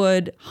 how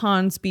would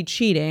Hans be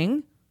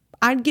cheating?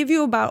 I'd give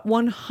you about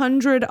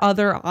 100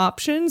 other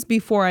options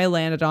before I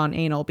landed on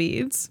anal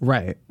beads.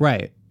 Right.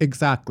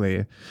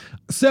 Exactly.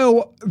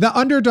 So the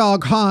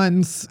underdog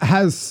Hans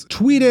has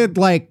tweeted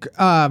like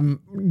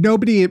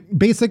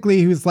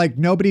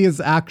nobody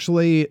has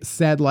actually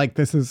said like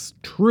this is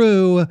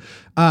true.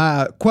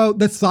 Quote,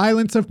 the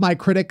silence of my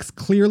critics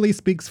clearly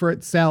speaks for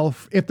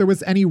itself. If there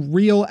was any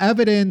real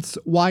evidence,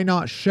 why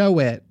not show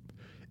it?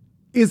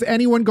 Is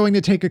anyone going to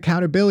take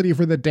accountability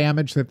for the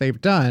damage that they've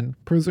done,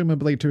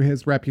 presumably to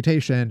his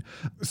reputation?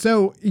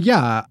 So,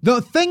 yeah. The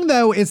thing,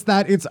 though, is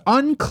that it's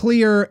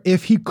unclear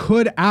if he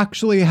could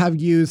actually have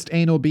used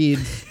anal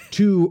beads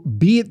to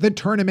beat the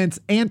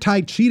tournament's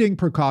anti-cheating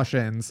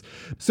precautions.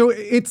 So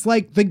it's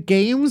like the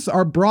games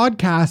are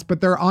broadcast, but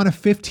they're on a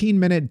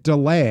 15-minute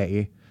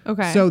delay.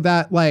 Okay. So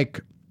that,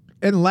 like,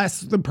 unless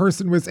the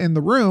person was in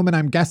the room, and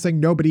I'm guessing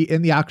nobody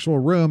in the actual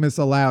room is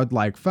allowed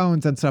like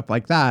phones and stuff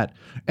like that.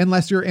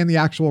 Unless you're in the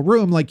actual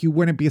room, like you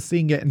wouldn't be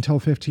seeing it until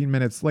 15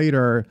 minutes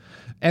later.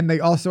 And they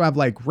also have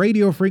like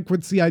radio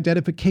frequency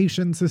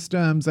identification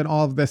systems and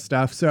all of this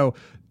stuff. So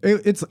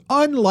it's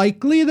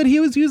unlikely that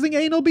he was using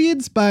anal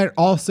beads, but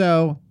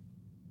also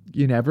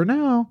you never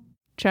know.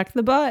 Check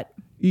the butt.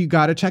 You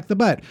got to check the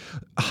butt.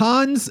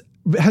 Hans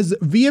has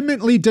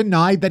vehemently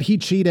denied that he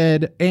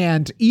cheated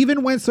and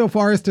even went so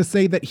far as to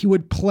say that he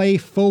would play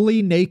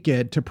fully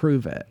naked to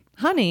prove it.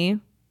 Honey,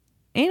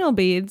 anal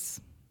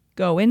beads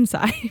go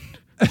inside.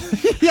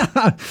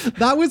 Yeah,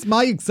 that was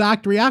my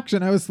exact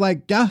reaction. I was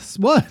like, guess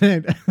what?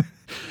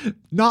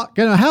 Not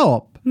gonna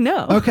help.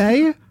 No.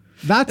 Okay?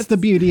 That's the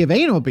beauty of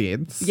anal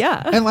beads.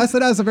 Yeah. Unless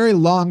it has a very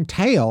long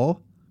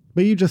tail,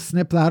 but you just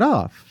snip that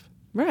off.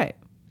 Right.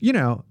 You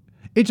know,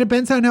 it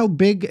depends on how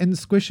big and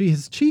squishy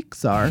his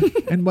cheeks are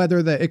and whether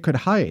it could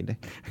hide.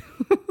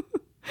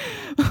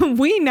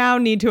 We now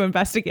need to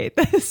investigate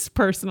this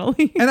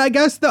personally. And I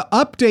guess the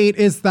update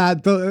is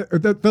that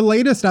the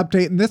latest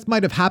update, and this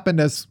might have happened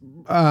as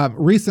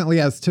recently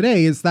as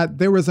today, is that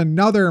there was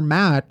another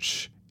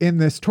match in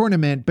this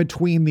tournament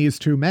between these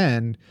two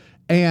men,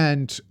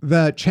 and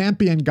the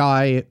champion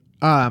guy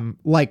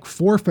like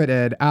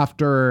forfeited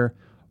after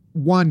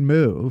one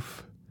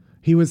move.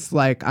 He was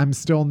like, I'm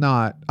still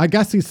not. I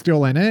guess he's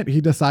still in it.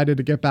 He decided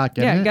to get back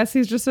in it. Yeah, I guess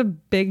he's just a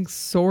big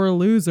sore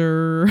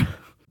loser.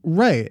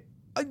 Right.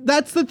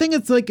 That's the thing.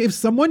 It's like if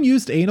someone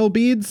used anal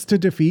beads to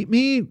defeat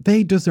me,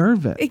 they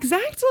deserve it.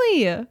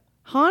 Exactly.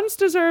 Hans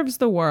deserves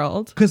the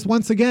world. Because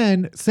once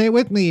again, say it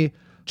with me,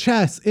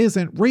 chess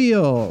isn't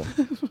real.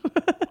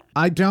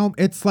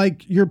 It's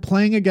like you're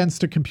playing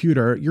against a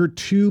computer. You're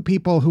two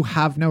people who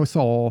have no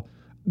soul.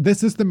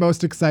 This is the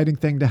most exciting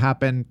thing to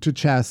happen to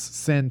chess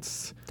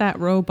since that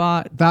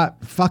robot.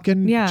 That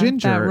fucking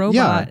ginger. That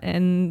robot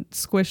and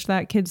squished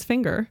that kid's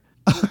finger.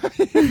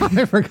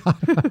 I forgot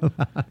about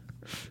that.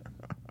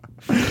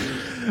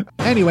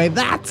 Anyway,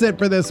 that's it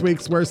for this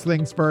week's Worst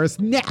Things First.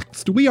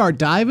 Next, we are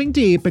diving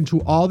deep into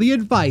all the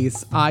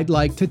advice I'd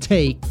like to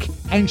take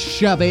and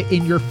shove it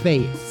in your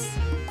face.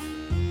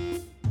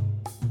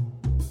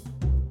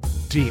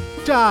 Deep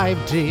dive,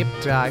 deep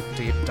dive,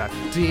 deep dive,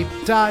 deep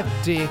dive,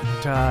 deep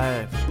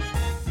dive.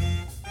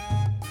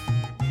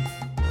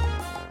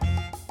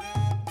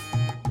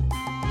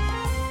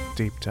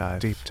 Deep dive,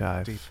 deep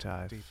dive, deep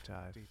dive, deep dive, deep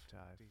dive, deep dive.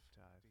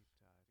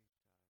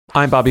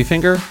 I'm Bobby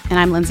Finger. And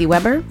I'm Lindsay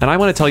Weber. And I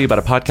want to tell you about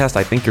a podcast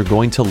I think you're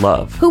going to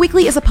love. Who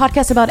Weekly is a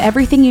podcast about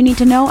everything you need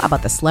to know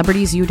about the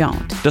celebrities you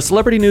don't. Does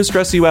celebrity news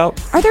stress you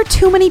out? Are there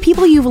too many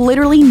people you've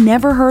literally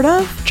never heard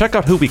of? Check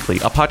out Who Weekly,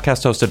 a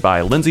podcast hosted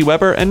by Lindsay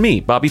Weber and me,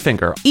 Bobby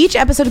Finger. Each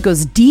episode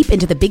goes deep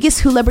into the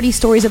biggest Who-lebrity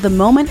stories of the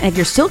moment, and if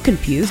you're still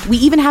confused, we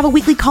even have a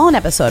weekly call-in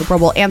episode where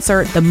we'll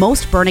answer the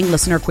most burning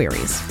listener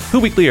queries. Who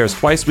Weekly airs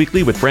twice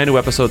weekly with brand new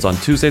episodes on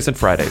Tuesdays and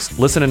Fridays.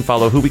 Listen and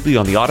follow Who Weekly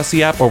on the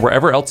Odyssey app or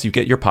wherever else you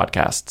get your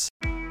podcasts.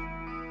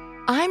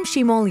 I'm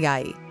Shimol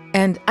Yai,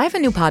 And I have a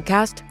new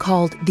podcast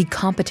called The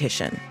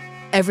Competition.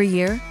 Every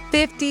year,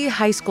 50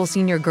 high school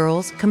senior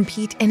girls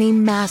compete in a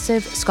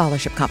massive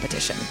scholarship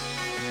competition.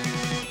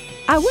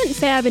 I wouldn't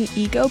say I have an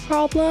ego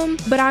problem,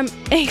 but I'm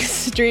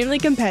extremely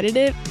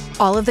competitive.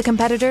 All of the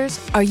competitors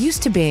are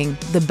used to being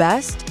the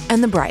best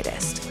and the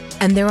brightest,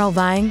 and they're all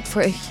vying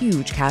for a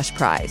huge cash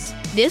prize.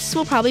 This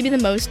will probably be the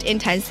most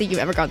intense thing you've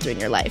ever gone through in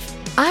your life.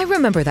 I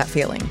remember that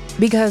feeling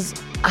because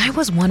I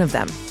was one of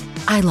them.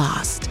 I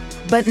lost.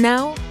 But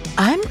now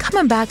I'm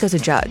coming back as a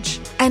judge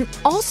and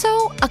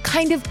also a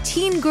kind of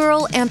teen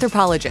girl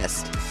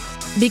anthropologist.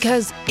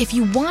 Because if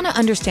you want to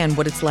understand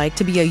what it's like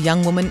to be a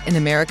young woman in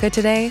America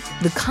today,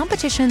 The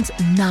Competition's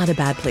not a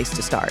bad place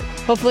to start.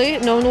 Hopefully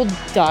no one will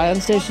die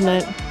on stage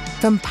tonight.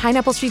 From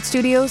Pineapple Street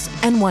Studios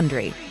and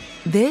Wondery,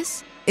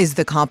 this is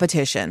The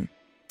Competition.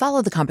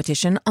 Follow The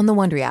Competition on the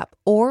Wondery app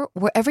or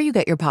wherever you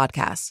get your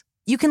podcasts.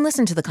 You can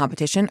listen to The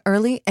Competition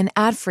early and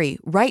ad-free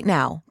right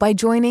now by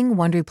joining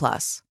Wondery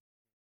Plus.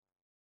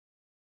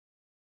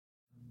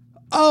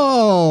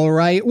 All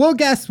right. Well,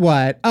 guess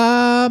what?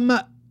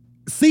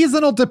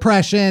 Seasonal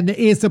depression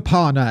is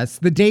upon us.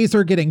 The days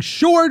are getting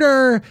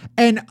shorter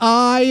and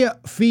I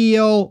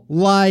feel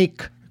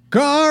like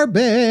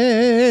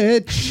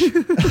garbage.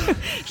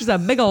 She's a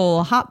big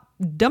old hot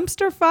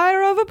dumpster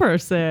fire of a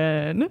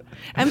person.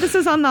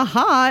 Emphasis on the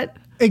hot.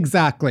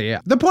 Exactly.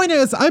 The point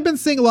is, I've been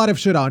seeing a lot of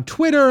shit on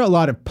Twitter, a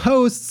lot of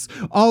posts.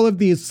 All of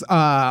these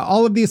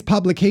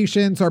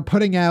publications are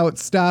putting out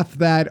stuff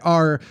that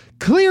are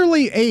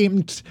clearly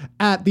aimed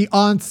at the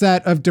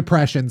onset of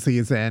depression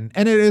season.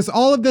 And it is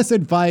all of this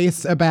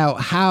advice about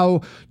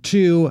how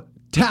to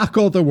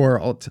tackle the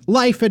world,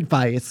 life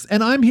advice.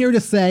 And I'm here to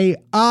say,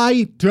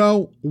 I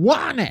don't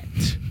want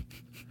it.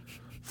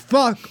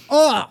 Fuck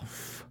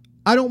off.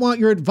 I don't want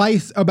your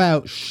advice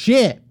about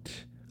shit.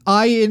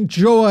 I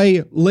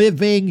enjoy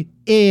living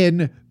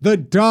in the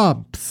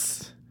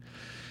dumps.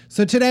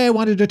 So today I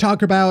wanted to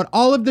talk about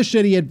all of the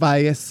shitty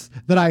advice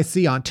that I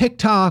see on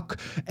TikTok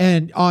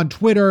and on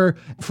Twitter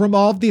from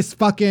all of these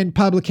fucking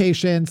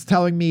publications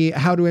telling me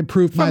how to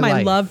improve my life. From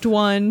my loved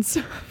ones.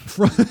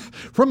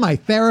 From my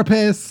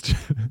therapist,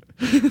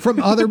 from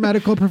other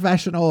medical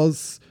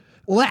professionals.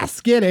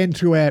 Let's get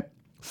into it.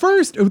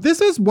 First,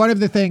 this is one of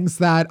the things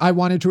that I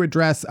wanted to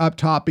address up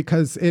top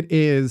because it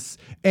is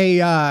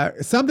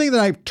something that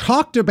I've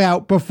talked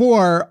about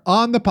before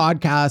on the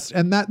podcast,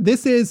 and that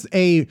this is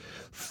a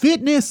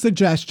fitness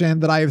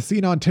suggestion that I have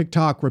seen on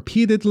TikTok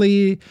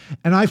repeatedly,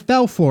 and I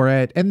fell for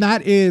it, and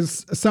that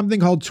is something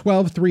called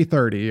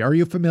 12-3-30. Are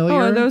you familiar?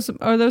 Oh,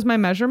 are those my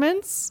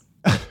measurements?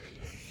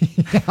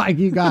 Yeah,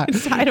 you got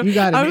I don't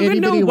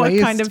even know what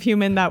kind of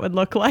human that would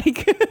look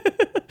like.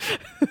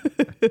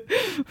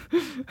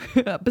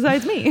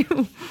 Besides me.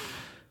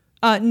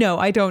 No,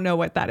 I don't know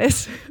what that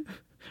is.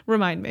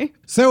 Remind me.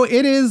 So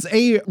it is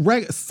a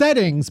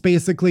settings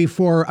basically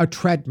for a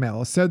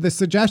treadmill. So the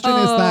suggestion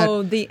is that...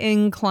 Oh, the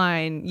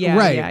incline. Yeah,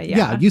 right.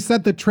 Yeah. You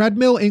set the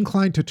treadmill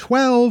incline to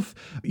 12.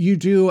 You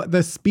do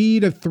the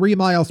speed of 3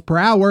 miles per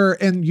hour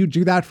and you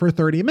do that for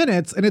 30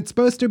 minutes. And it's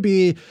supposed to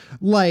be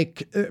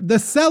like the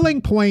selling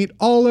point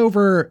all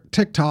over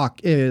TikTok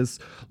is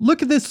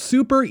look at this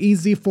super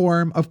easy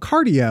form of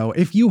cardio.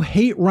 If you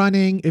hate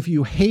running, if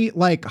you hate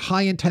like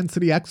high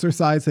intensity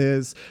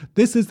exercises,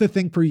 this is the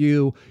thing for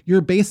you. You're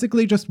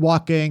basically just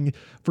walking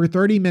for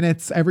 30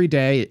 minutes every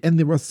day and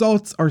the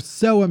results are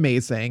so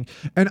amazing.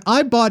 And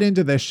I bought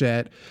into this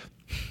shit.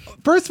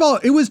 First of all,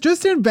 it was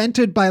just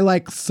invented by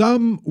like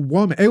some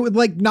woman. It was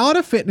like not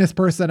a fitness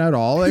person at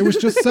all. It was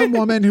just some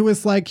woman who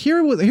was like,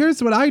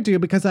 here's what I do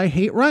because I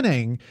hate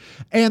running.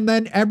 And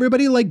then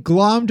everybody like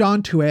glommed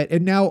onto it.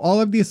 And now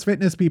all of these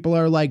fitness people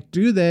are like,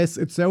 do this.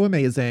 It's so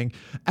amazing.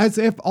 As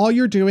if all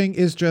you're doing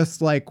is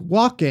just like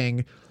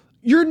walking.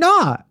 You're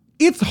not.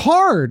 It's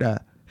hard.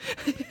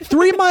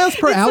 3 miles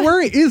per hour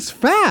is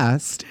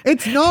fast.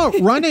 It's not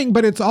running,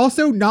 but it's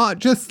also not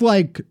just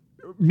like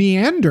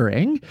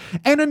meandering.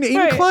 And an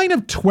incline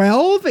of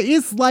 12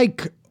 is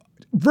like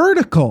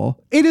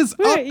vertical. It is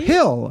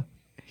uphill.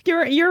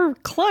 You're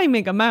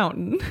climbing a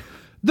mountain.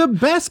 The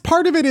best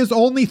part of it is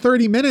only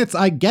 30 minutes,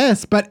 I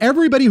guess, but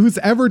everybody who's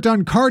ever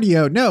done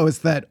cardio knows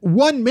that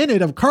 1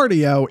 minute of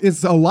cardio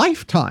is a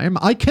lifetime.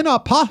 I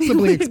cannot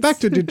possibly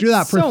expect it to do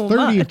that for so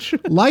 30 much.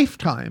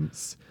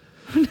 lifetimes.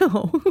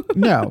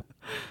 No.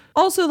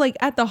 Also, like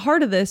at the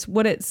heart of this,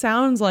 what it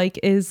sounds like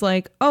is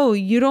like, oh,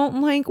 you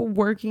don't like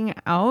working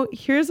out?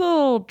 Here's a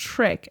little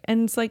trick.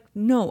 And it's like,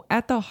 no,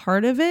 at the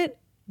heart of it,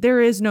 there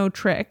is no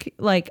trick.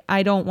 Like,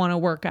 I don't want to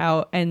work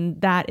out,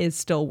 and that is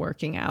still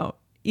working out.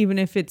 Even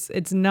if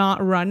it's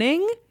not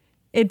running,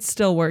 it's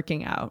still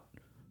working out.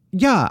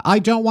 Yeah, I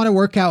don't want to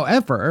work out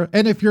ever.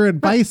 And if your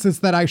advice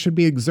is that I should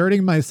be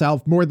exerting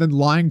myself more than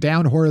lying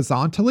down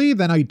horizontally,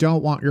 then I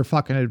don't want your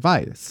fucking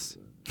advice.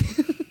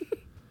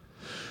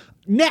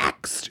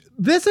 Next,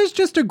 this is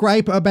just a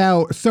gripe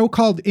about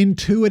so-called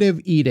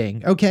intuitive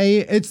eating,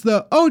 okay? It's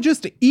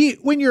just eat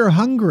when you're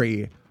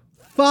hungry.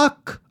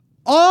 Fuck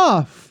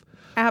off.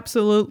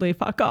 Absolutely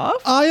fuck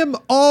off. I am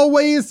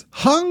always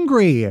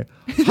hungry.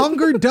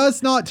 Hunger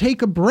does not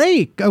take a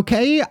break,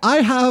 okay? I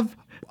have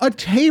a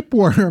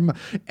tapeworm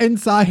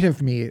inside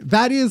of me.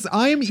 That is,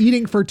 I am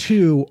eating for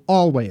two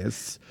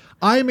always.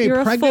 I'm a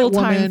You're pregnant a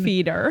full-time woman.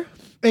 feeder.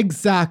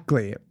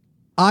 Exactly.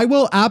 I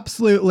will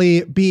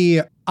absolutely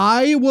be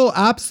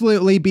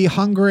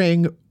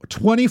hungering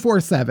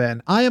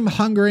 24/7. I am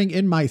hungering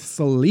in my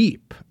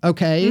sleep,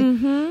 okay?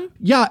 Mm-hmm.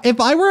 Yeah,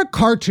 if I were a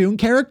cartoon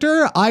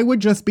character, I would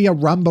just be a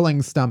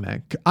rumbling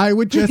stomach. I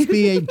would just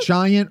be a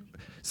giant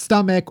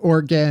stomach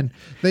organ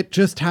that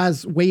just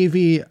has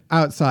wavy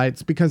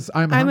outsides because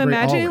I'm hungry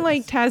imagining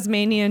always. like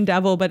Tasmanian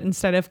devil, but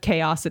instead of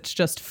chaos, it's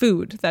just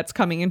food that's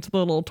coming into the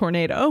little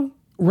tornado.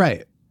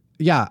 Right.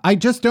 Yeah, I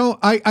just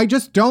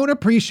don't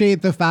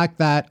appreciate the fact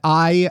that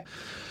I'm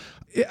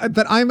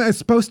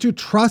supposed to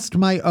trust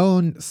my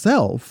own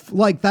self.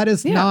 Like that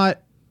is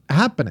not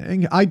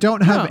happening. I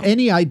don't have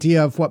any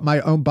idea of what my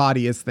own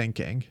body is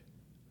thinking.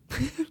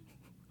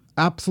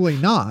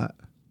 Absolutely not.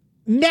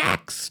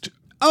 Next.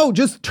 Oh,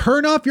 just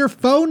turn off your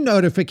phone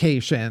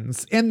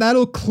notifications and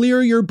that'll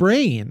clear your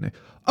brain.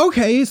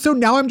 Okay, so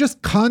now I'm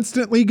just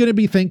constantly going to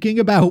be thinking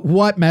about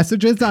what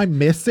messages I'm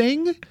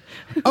missing.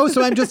 Oh,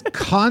 so I'm just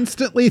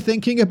constantly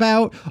thinking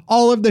about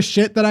all of the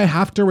shit that I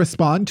have to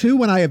respond to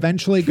when I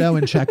eventually go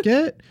and check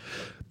it.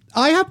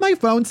 I have my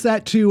phone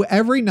set to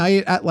every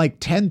night at like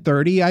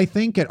 10:30, I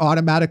think it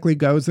automatically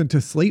goes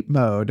into sleep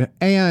mode.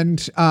 And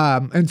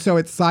so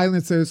it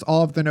silences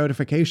all of the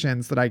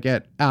notifications that I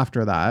get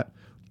after that.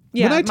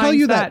 Yeah, when I tell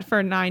you that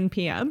for 9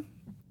 p.m.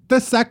 The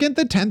second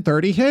the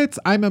 10:30 hits,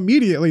 I'm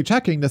immediately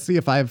checking to see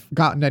if I've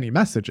gotten any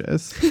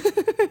messages.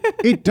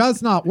 It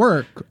does not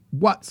work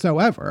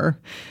whatsoever.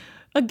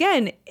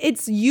 Again,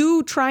 it's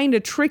you trying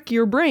to trick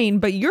your brain,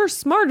 but you're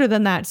smarter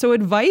than that. So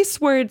advice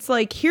where it's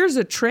like, here's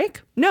a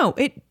trick. No,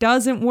 it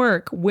doesn't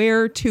work.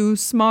 We're too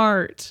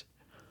smart.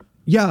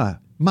 Yeah.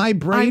 My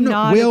brain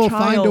will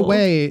find a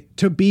way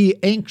to be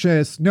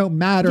anxious no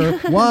matter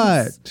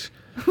what.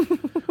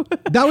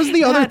 That was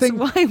the other thing.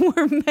 That's why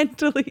we're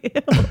mentally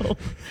ill.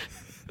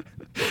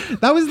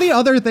 That was the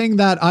other thing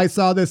that I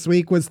saw this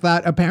week was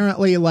that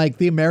apparently like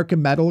the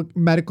American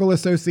Medical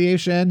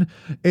Association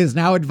is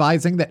now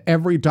advising that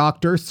every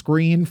doctor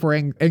screen for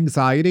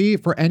anxiety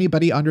for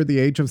anybody under the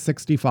age of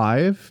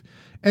 65.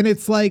 And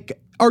it's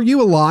like, are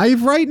you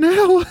alive right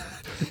now?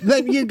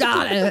 Then you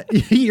got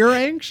it. You're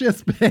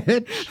anxious,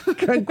 bitch.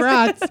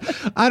 Congrats.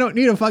 I don't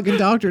need a fucking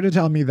doctor to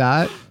tell me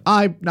that.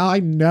 I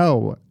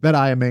know that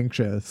I am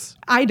anxious.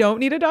 I don't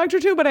need a doctor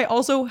to, but I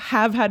also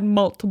have had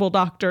multiple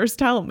doctors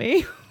tell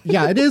me.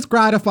 Yeah, it is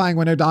gratifying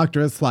when a doctor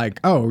is like,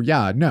 oh,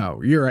 yeah,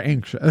 no, you're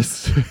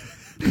anxious.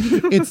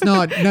 It's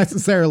not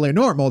necessarily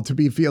normal to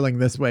be feeling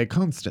this way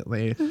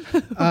constantly.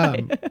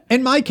 Right.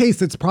 In my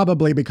case, it's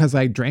probably because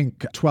I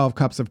drink 12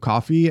 cups of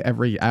coffee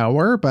every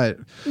hour. But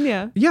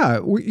yeah,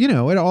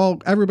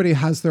 everybody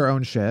has their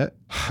own shit.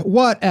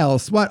 What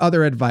else? What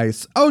other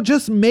advice? Oh,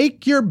 just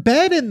make your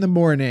bed in the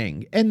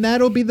morning. And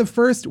that'll be the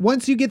first.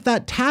 Once you get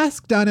that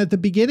task done at the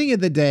beginning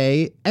of the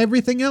day,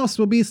 everything else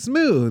will be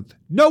smooth.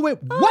 No, it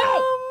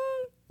won't.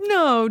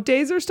 No,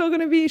 days are still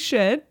going to be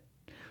shit.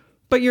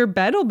 But your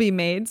bed will be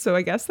made, so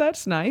I guess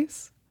that's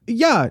nice.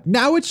 Yeah,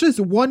 now it's just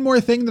one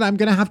more thing that I'm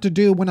going to have to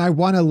do when I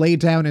want to lay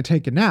down and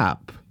take a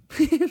nap.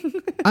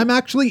 I'm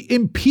actually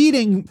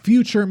impeding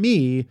future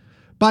me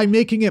by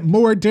making it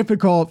more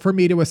difficult for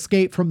me to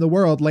escape from the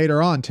world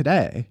later on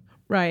today.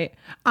 Right.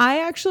 I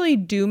actually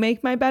do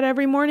make my bed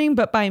every morning,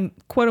 but by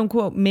quote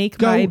unquote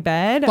make my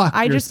bed,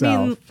 I just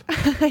mean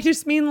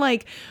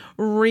like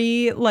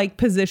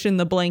position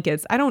the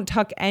blankets. I don't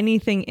tuck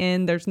anything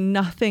in. There's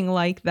nothing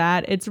like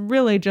that. It's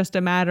really just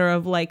a matter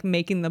of like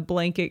making the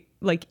blanket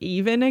like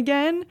even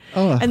again.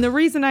 Ugh. And the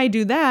reason I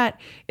do that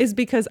is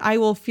because I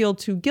will feel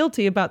too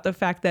guilty about the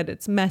fact that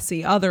it's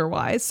messy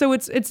otherwise. So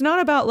it's not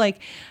about like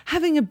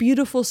having a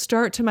beautiful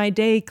start to my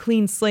day,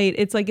 clean slate.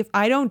 It's like if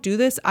I don't do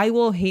this, I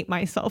will hate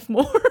myself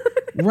more.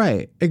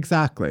 Right.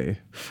 Exactly.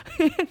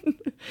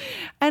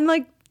 and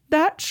like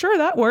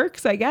that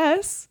works, I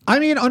guess. I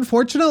mean,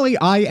 unfortunately,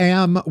 I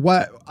am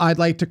what I'd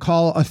like to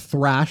call a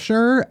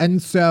thrasher. And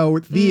so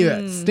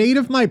the state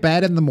of my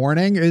bed in the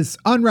morning is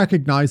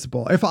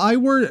unrecognizable. If I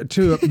were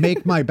to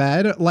make my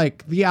bed,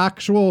 like the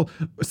actual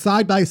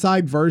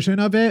side-by-side version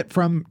of it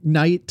from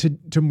night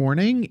to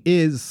morning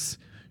is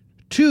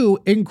two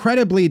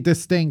incredibly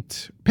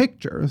distinct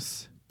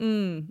pictures.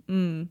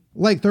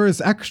 Like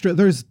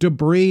there's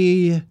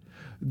debris,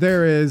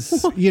 there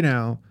is,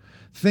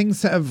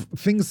 things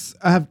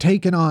have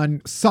taken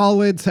on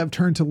solids, have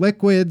turned to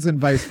liquids and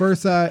vice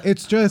versa.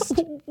 It's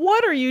just...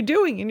 What are you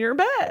doing in your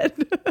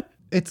bed?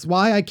 It's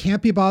why I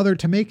can't be bothered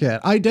to make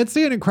it. I did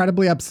see an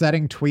incredibly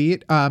upsetting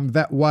tweet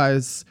that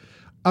was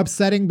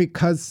upsetting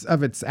because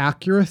of its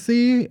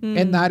accuracy.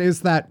 And that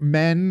is that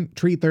men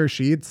treat their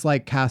sheets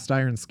like cast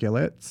iron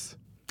skillets.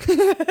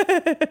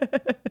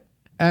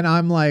 And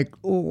I'm like...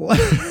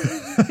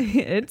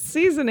 It's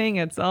seasoning.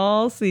 It's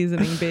all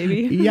seasoning,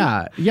 baby.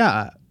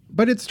 Yeah.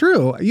 But it's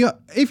true.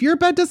 If your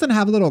bed doesn't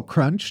have a little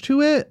crunch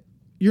to it,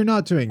 you're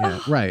not doing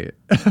it right.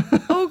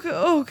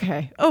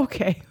 Okay.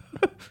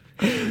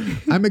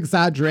 I'm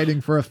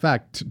exaggerating for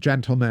effect,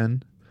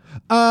 gentlemen.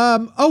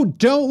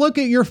 Don't look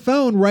at your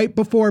phone right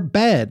before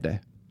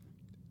bed.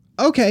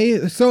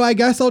 Okay, so I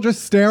guess I'll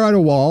just stare at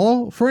a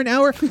wall for an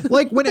hour.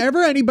 Like,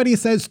 whenever anybody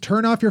says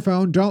turn off your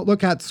phone, don't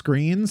look at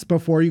screens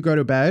before you go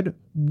to bed,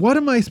 what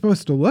am I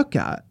supposed to look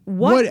at?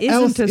 What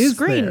else isn't a is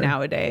screen there?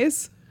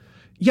 Nowadays?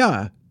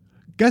 Yeah.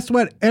 Guess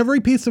what? Every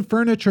piece of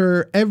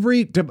furniture,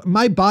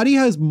 my body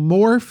has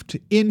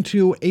morphed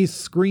into a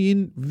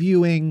screen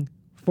viewing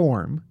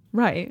form.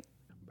 Right.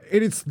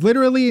 It is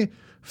literally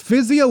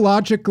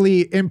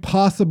physiologically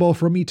impossible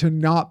for me to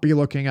not be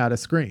looking at a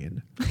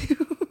screen.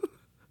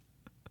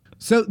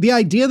 So the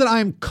idea that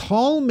I'm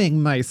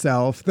calming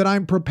myself, that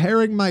I'm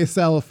preparing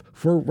myself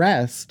for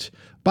rest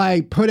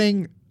by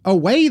putting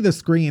away the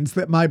screens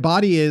that my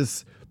body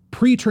is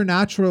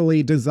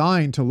preternaturally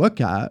designed to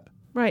look at.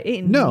 Right.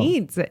 It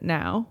needs it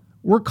now.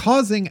 We're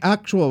causing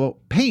actual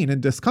pain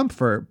and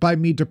discomfort by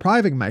me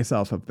depriving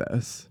myself of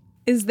this.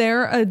 Is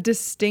there a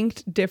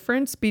distinct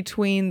difference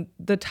between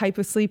the type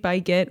of sleep I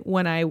get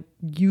when I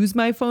use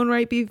my phone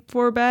right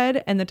before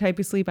bed and the type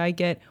of sleep I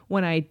get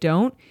when I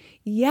don't?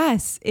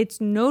 Yes, it's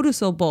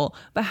noticeable.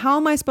 But how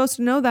am I supposed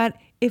to know that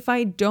if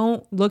I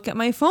don't look at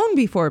my phone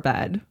before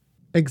bed?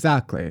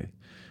 Exactly.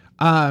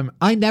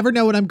 I never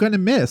know what I'm going to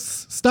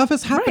miss. Stuff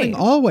is happening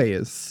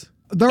always.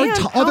 There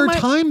are other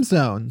time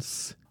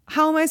zones.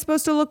 How am I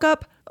supposed to look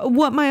up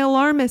what my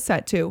alarm is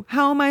set to?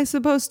 How am I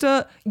supposed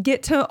to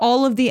get to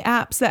all of the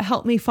apps that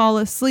help me fall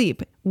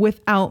asleep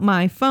without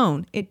my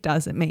phone? It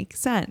doesn't make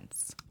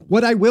sense.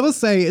 What I will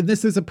say, and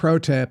this is a pro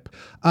tip,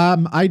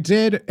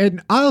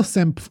 I'll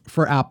simp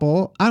for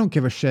Apple. I don't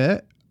give a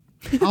shit.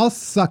 I'll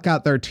suck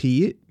out their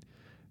teat.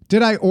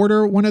 Did I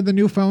order one of the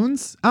new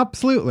phones?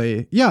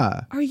 Absolutely.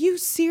 Yeah. Are you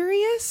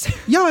serious?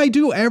 Yeah, I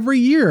do every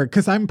year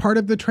because I'm part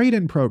of the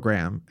trade-in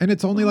program and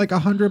it's only like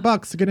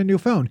 $100 to get a new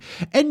phone.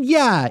 And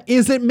yeah,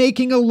 is it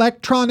making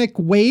electronic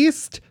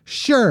waste?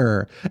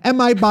 Sure. Am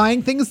I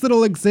buying things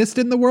that'll exist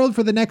in the world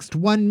for the next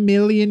 1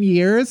 million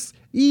years?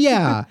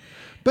 Yeah.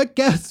 But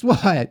guess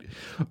what?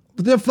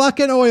 The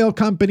fucking oil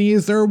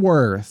companies are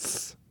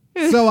worse.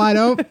 So I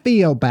don't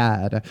feel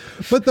bad.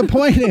 But the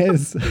point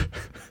is,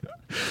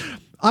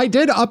 I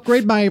did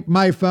upgrade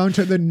my phone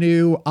to the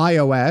new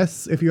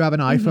iOS. If you have an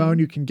iPhone,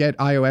 you can get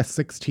iOS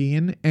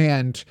 16.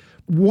 And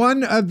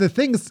one of the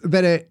things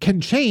that it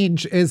can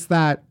change is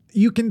that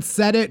you can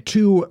set it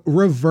to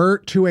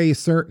revert to a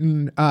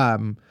certain,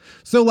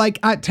 so like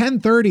at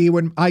 10:30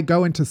 when I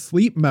go into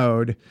sleep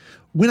mode,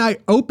 when I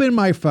open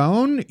my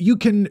phone, you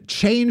can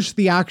change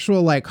the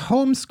actual like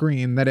home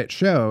screen that it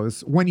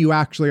shows when you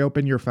actually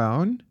open your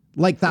phone.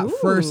 Like that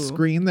first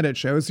screen that it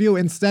shows you,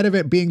 instead of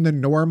it being the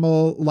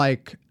normal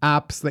like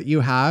apps that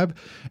you have,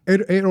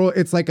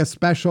 it's like a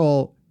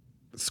special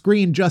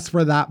screen just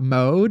for that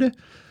mode.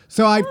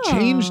 So I've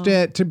changed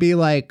it to be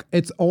like,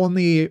 it's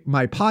only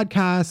my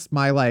podcast,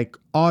 my like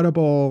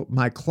Audible,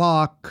 my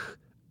clock,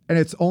 and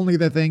it's only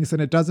the things,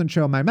 and it doesn't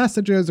show my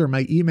messages or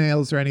my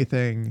emails or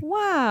anything.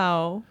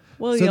 Wow.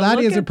 Well, so that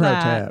is a pro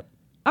tip.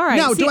 All right.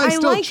 Now, do I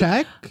still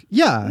check?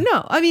 Yeah.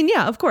 No, I mean,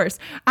 yeah, of course.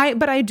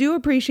 But I do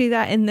appreciate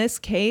that in this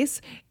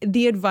case,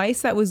 the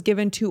advice that was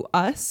given to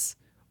us,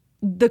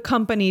 the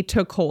company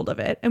took hold of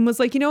it and was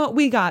like, you know what?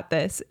 We got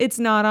this. It's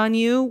not on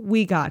you.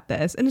 We got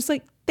this. And it's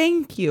like,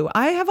 thank you.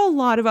 I have a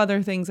lot of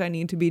other things I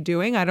need to be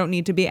doing. I don't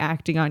need to be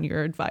acting on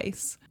your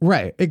advice.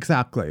 Right.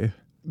 Exactly.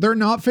 They're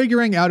not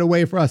figuring out a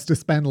way for us to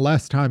spend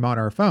less time on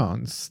our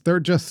phones. They're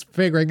just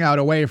figuring out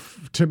a way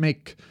to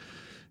make,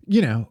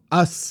 you know,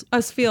 us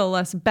feel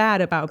less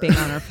bad about being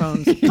on our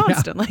phones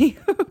constantly.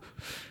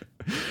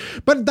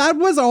 But that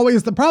was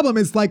always the problem,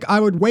 is like I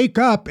would wake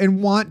up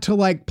and want to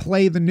like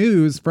play the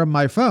news from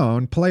my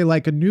phone, play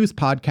like a news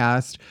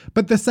podcast.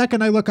 But the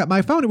second I look at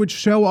my phone, it would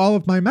show all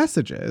of my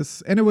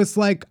messages. And it was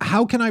like,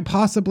 how can I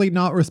possibly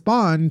not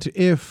respond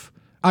if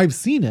I've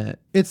seen it?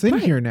 It's in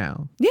here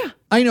now. Yeah.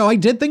 I know. I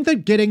did think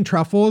that getting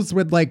truffles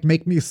would like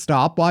make me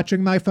stop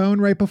watching my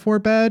phone right before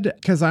bed,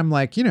 because I'm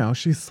like, you know,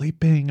 she's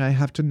sleeping. I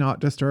have to not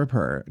disturb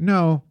her.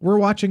 No, we're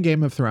watching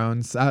Game of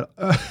Thrones at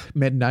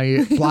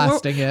midnight,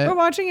 blasting it. We're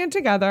watching it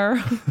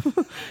together.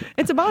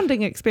 It's a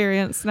bonding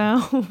experience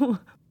now.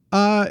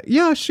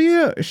 Yeah,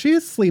 she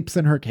sleeps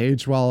in her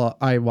cage while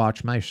I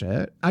watch my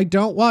shit. I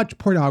don't watch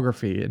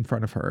pornography in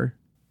front of her.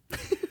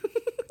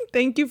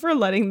 Thank you for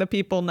letting the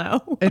people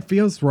know. It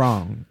feels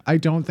wrong. I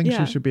don't think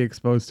she should be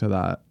exposed to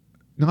that.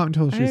 Not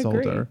until she's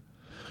older.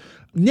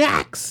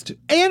 Next.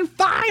 And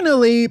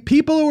finally,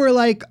 people were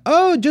like,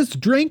 oh, just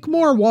drink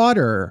more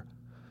water.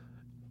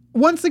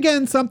 Once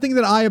again, something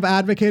that I have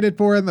advocated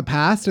for in the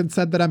past and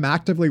said that I'm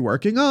actively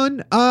working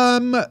on.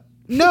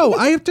 No,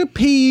 I have to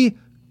pee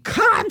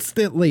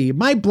constantly.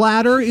 My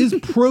bladder is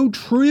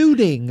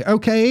protruding,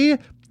 okay?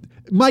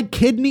 My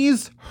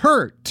kidneys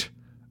hurt.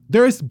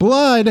 There's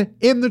blood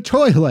in the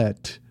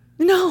toilet.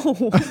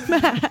 No,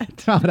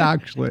 Matt. Not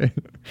actually.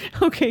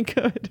 Okay,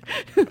 good.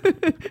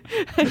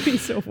 I'd be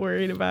so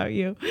worried about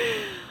you.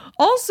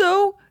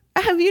 Also,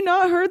 Have you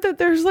not heard that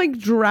there's like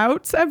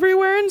droughts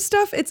everywhere and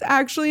stuff? It's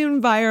actually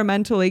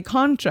environmentally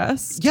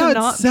conscious to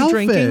not be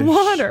drinking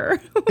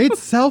water. It's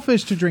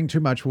selfish to drink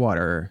too much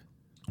water.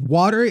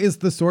 Water is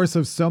the source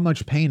of so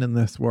much pain in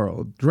this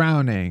world.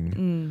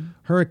 Drowning,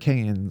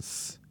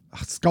 hurricanes,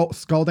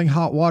 scalding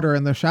hot water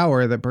in the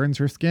shower that burns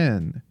your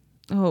skin.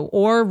 Oh,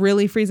 or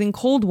really freezing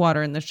cold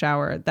water in the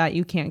shower that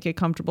you can't get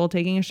comfortable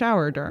taking a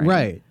shower during.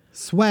 Right.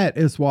 Sweat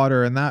is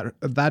water, and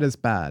that is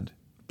bad.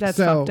 That's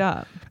fucked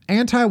up.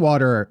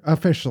 Anti-water,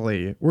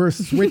 officially. We're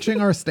switching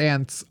our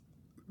stance.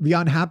 The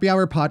Unhappy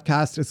Hour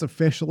podcast is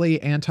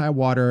officially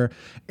anti-water,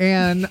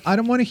 and I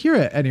don't want to hear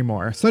it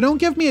anymore. So don't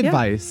give me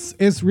advice.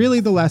 Is really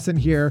the lesson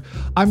here.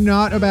 I'm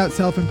not about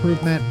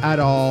self-improvement at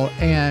all,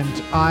 and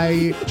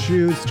I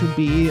choose to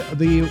be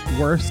the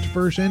worst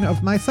version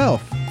of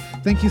myself.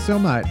 Thank you so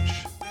much.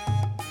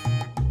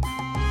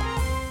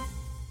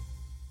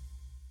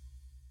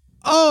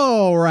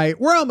 All right,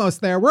 we're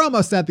almost there. We're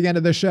almost at the end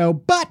of the show.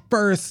 But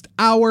first,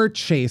 our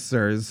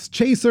chasers.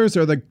 Chasers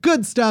are the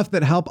good stuff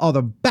that help all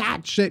the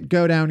bad shit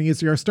go down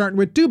easier, starting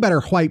with Do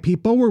Better White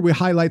People, where we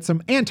highlight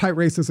some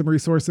anti-racism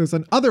resources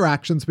and other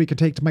actions we can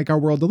take to make our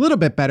world a little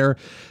bit better.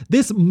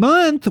 This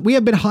month, we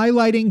have been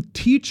highlighting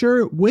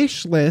teacher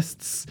wish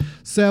lists.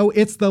 So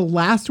it's the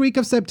last week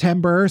of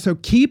September, so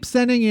keep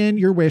sending in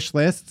your wish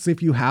lists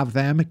if you have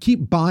them.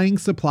 Keep buying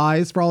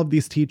supplies for all of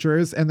these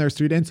teachers and their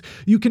students.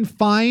 You can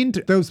find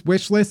those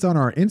wish lists on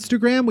our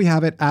Instagram. We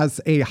have it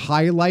as a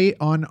highlight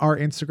on our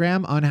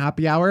Instagram,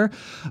 Unhappy Hour.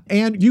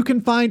 And you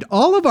can find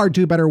all of our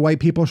Do Better White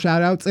People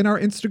shout outs in our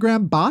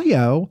Instagram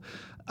bio.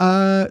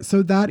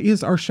 So that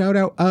is our shout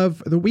out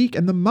of the week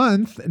and the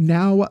month.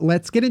 Now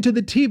let's get into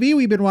the TV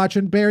we've been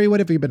watching. Barry, what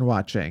have you been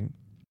watching?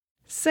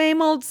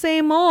 Same old,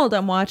 same old.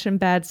 I'm watching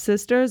Bad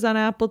Sisters on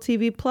Apple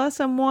TV Plus.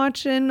 I'm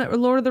watching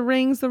Lord of the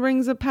Rings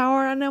of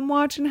Power, and I'm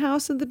watching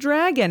House of the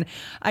Dragon.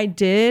 I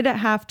did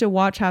have to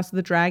watch House of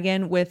the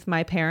Dragon with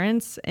my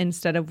parents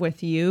instead of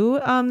with you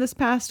this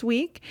past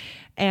week,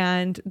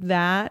 and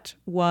that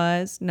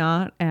was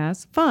not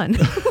as fun.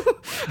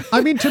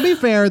 I mean, to be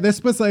fair,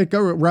 this was like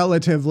a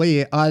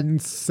relatively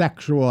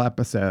unsexual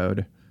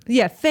episode.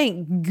 Yeah,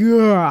 thank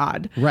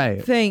God.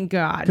 Right. Thank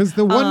God. Because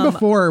the one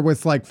before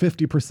was like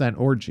 50%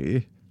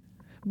 orgy.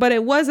 But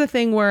it was a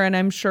thing where, and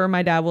I'm sure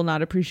my dad will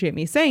not appreciate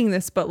me saying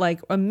this, but like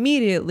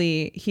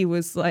immediately he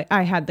was like,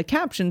 I had the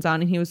captions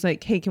on and he was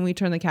like, hey, can we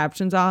turn the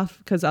captions off?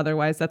 Because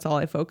otherwise that's all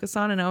I focus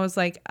on. And I was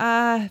like,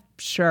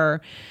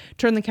 sure.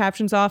 Turn the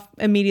captions off.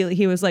 Immediately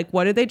he was like,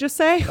 what did they just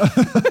say?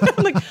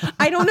 I'm like,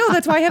 I don't know.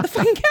 That's why I had the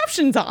fucking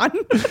captions on.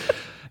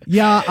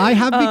 Yeah, I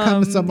have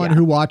become someone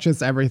who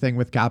watches everything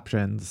with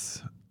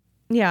captions.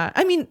 Yeah.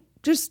 I mean,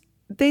 just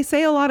they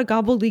say a lot of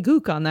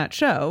gobbledygook on that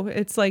show.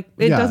 It's like,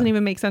 it doesn't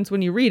even make sense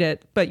when you read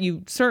it, but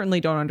you certainly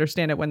don't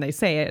understand it when they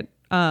say it.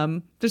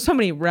 There's so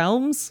many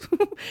realms.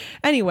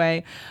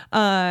 Anyway,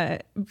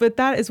 but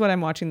that is what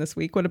I'm watching this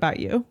week. What about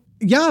you?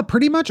 Yeah,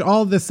 pretty much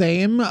all the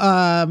same.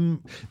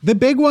 The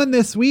big one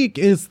this week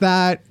is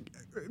that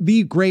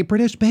the Great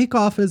British Bake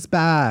Off is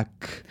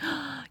back.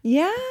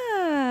 Yeah.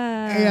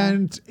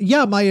 And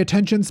yeah, my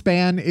attention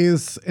span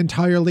is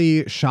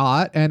entirely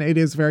shot and it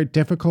is very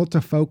difficult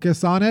to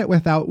focus on it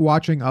without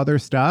watching other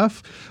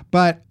stuff.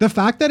 But the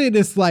fact that it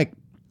is like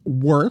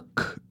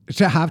work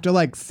to have to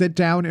like sit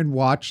down and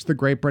watch the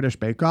Great British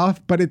Bake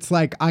Off, but it's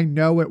like, I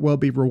know it will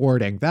be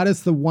rewarding. That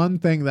is the one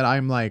thing that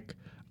I'm like,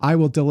 I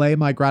will delay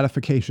my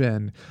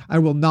gratification. I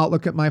will not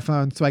look at my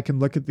phone so I can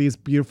look at these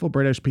beautiful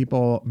British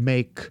people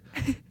make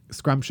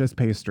scrumptious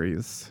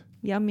pastries.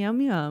 Yum,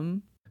 yum,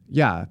 yum.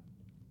 Yeah.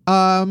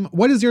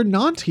 What is your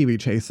non-TV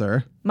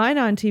chaser? My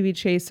non-TV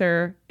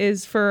chaser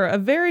is for a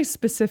very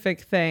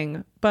specific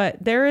thing, but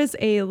there is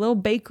a little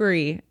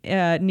bakery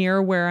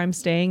near where I'm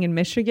staying in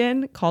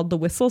Michigan called the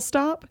Whistle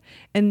Stop,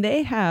 and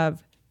they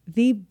have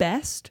the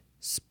best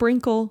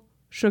sprinkle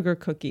sugar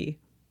cookie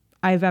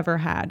I've ever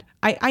had.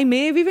 I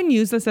may have even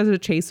used this as a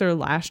chaser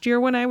last year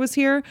when I was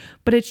here,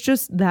 but it's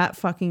just that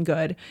fucking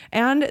good.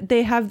 And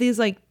they have these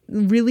like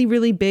really,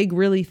 really big,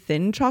 really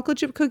thin chocolate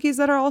chip cookies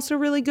that are also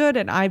really good.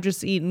 And I've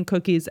just eaten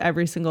cookies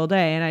every single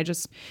day. And I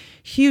just,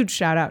 huge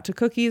shout out to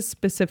cookies,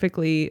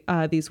 specifically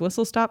these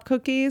Whistle Stop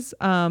cookies.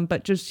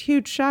 But just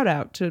huge shout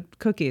out to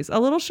cookies. A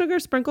little sugar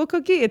sprinkle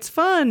cookie. It's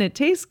fun. It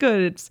tastes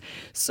good. It's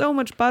so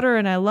much butter.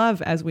 And I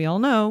love, as we all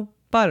know,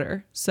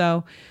 butter.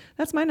 So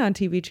that's my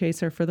non-TV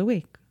chaser for the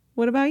week.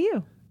 What about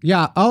you?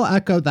 Yeah, I'll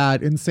echo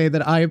that and say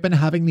that I've been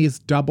having these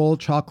double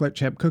chocolate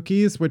chip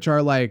cookies, which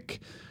are like,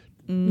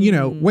 you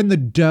know, when the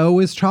dough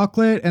is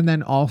chocolate and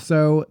then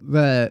also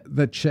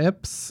the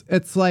chips,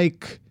 it's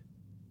like,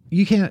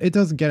 it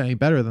doesn't get any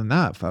better than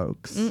that,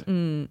 folks.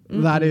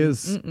 That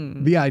is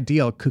the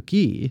ideal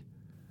cookie.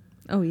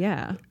 Oh,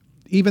 yeah.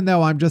 Even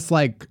though I'm just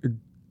like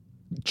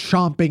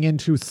chomping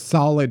into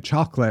solid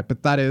chocolate,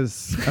 but that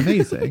is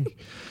amazing.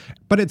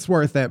 But it's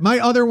worth it. My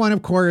other one,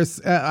 of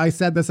course, I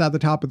said this at the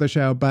top of the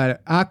show,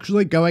 but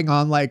actually going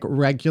on like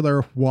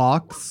regular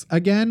walks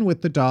again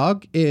with the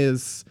dog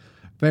is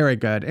very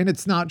good. And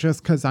it's not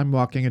just because I'm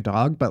walking a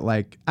dog, but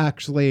like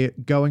actually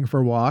going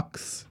for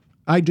walks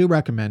I do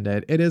recommend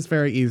it. It is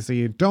very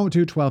easy. Don't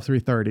do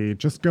 12-3:30.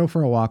 Just go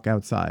for a walk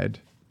outside.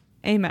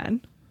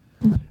 Amen.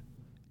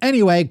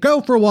 Anyway,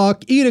 go for a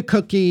walk, eat a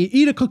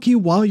cookie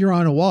while you're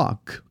on a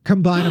walk.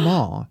 Combine them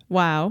all.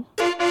 Wow.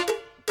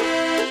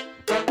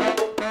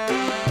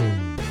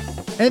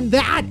 And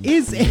that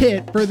is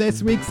it for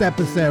this week's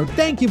episode.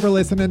 Thank you for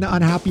listening to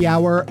Unhappy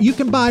Hour. You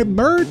can buy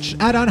merch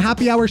at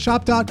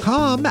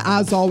unhappyhourshop.com.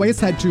 As always,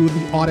 head to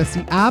the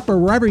Odyssey app or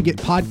wherever you get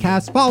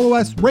podcasts. Follow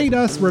us, rate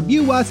us,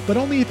 review us, but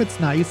only if it's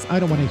nice. I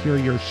don't want to hear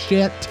your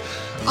shit.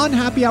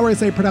 Unhappy Hour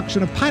is a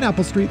production of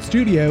Pineapple Street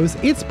Studios.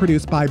 It's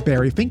produced by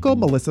Barry Finkel,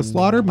 Melissa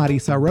Slaughter,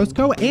 Marisa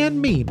Roscoe,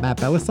 and me, Matt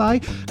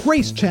Belisai.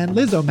 Grace Chen,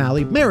 Liz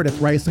O'Malley, Meredith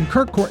Rice, and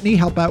Kirk Courtney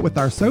help out with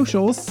our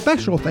socials.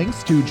 Special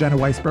thanks to Jenna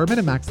Weiss-Berman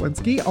and Max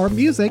Linsky. Our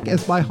music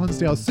is by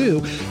Hansdale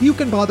Sue. You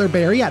can bother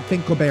Barry at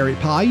Finkelberry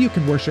Pie. You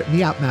can worship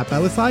me at Matt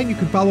Belisai. And you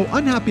can follow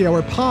Unhappy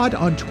Hour Pod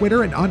on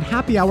Twitter and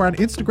Unhappy Hour on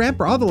Instagram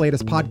for all the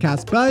latest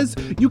podcast buzz.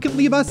 You can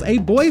leave us a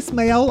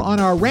voicemail on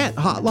our rant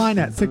hotline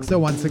at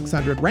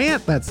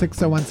 601-600-RANT. That's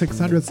 601-600-7268.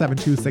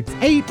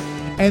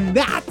 And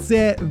that's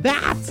it.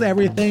 That's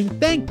everything.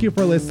 Thank you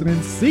for listening.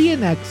 See you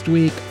next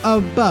week.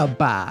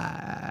 Bye-bye.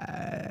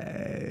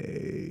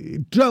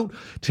 Don't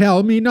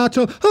tell me not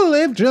to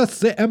live, just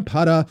sit and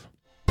putter.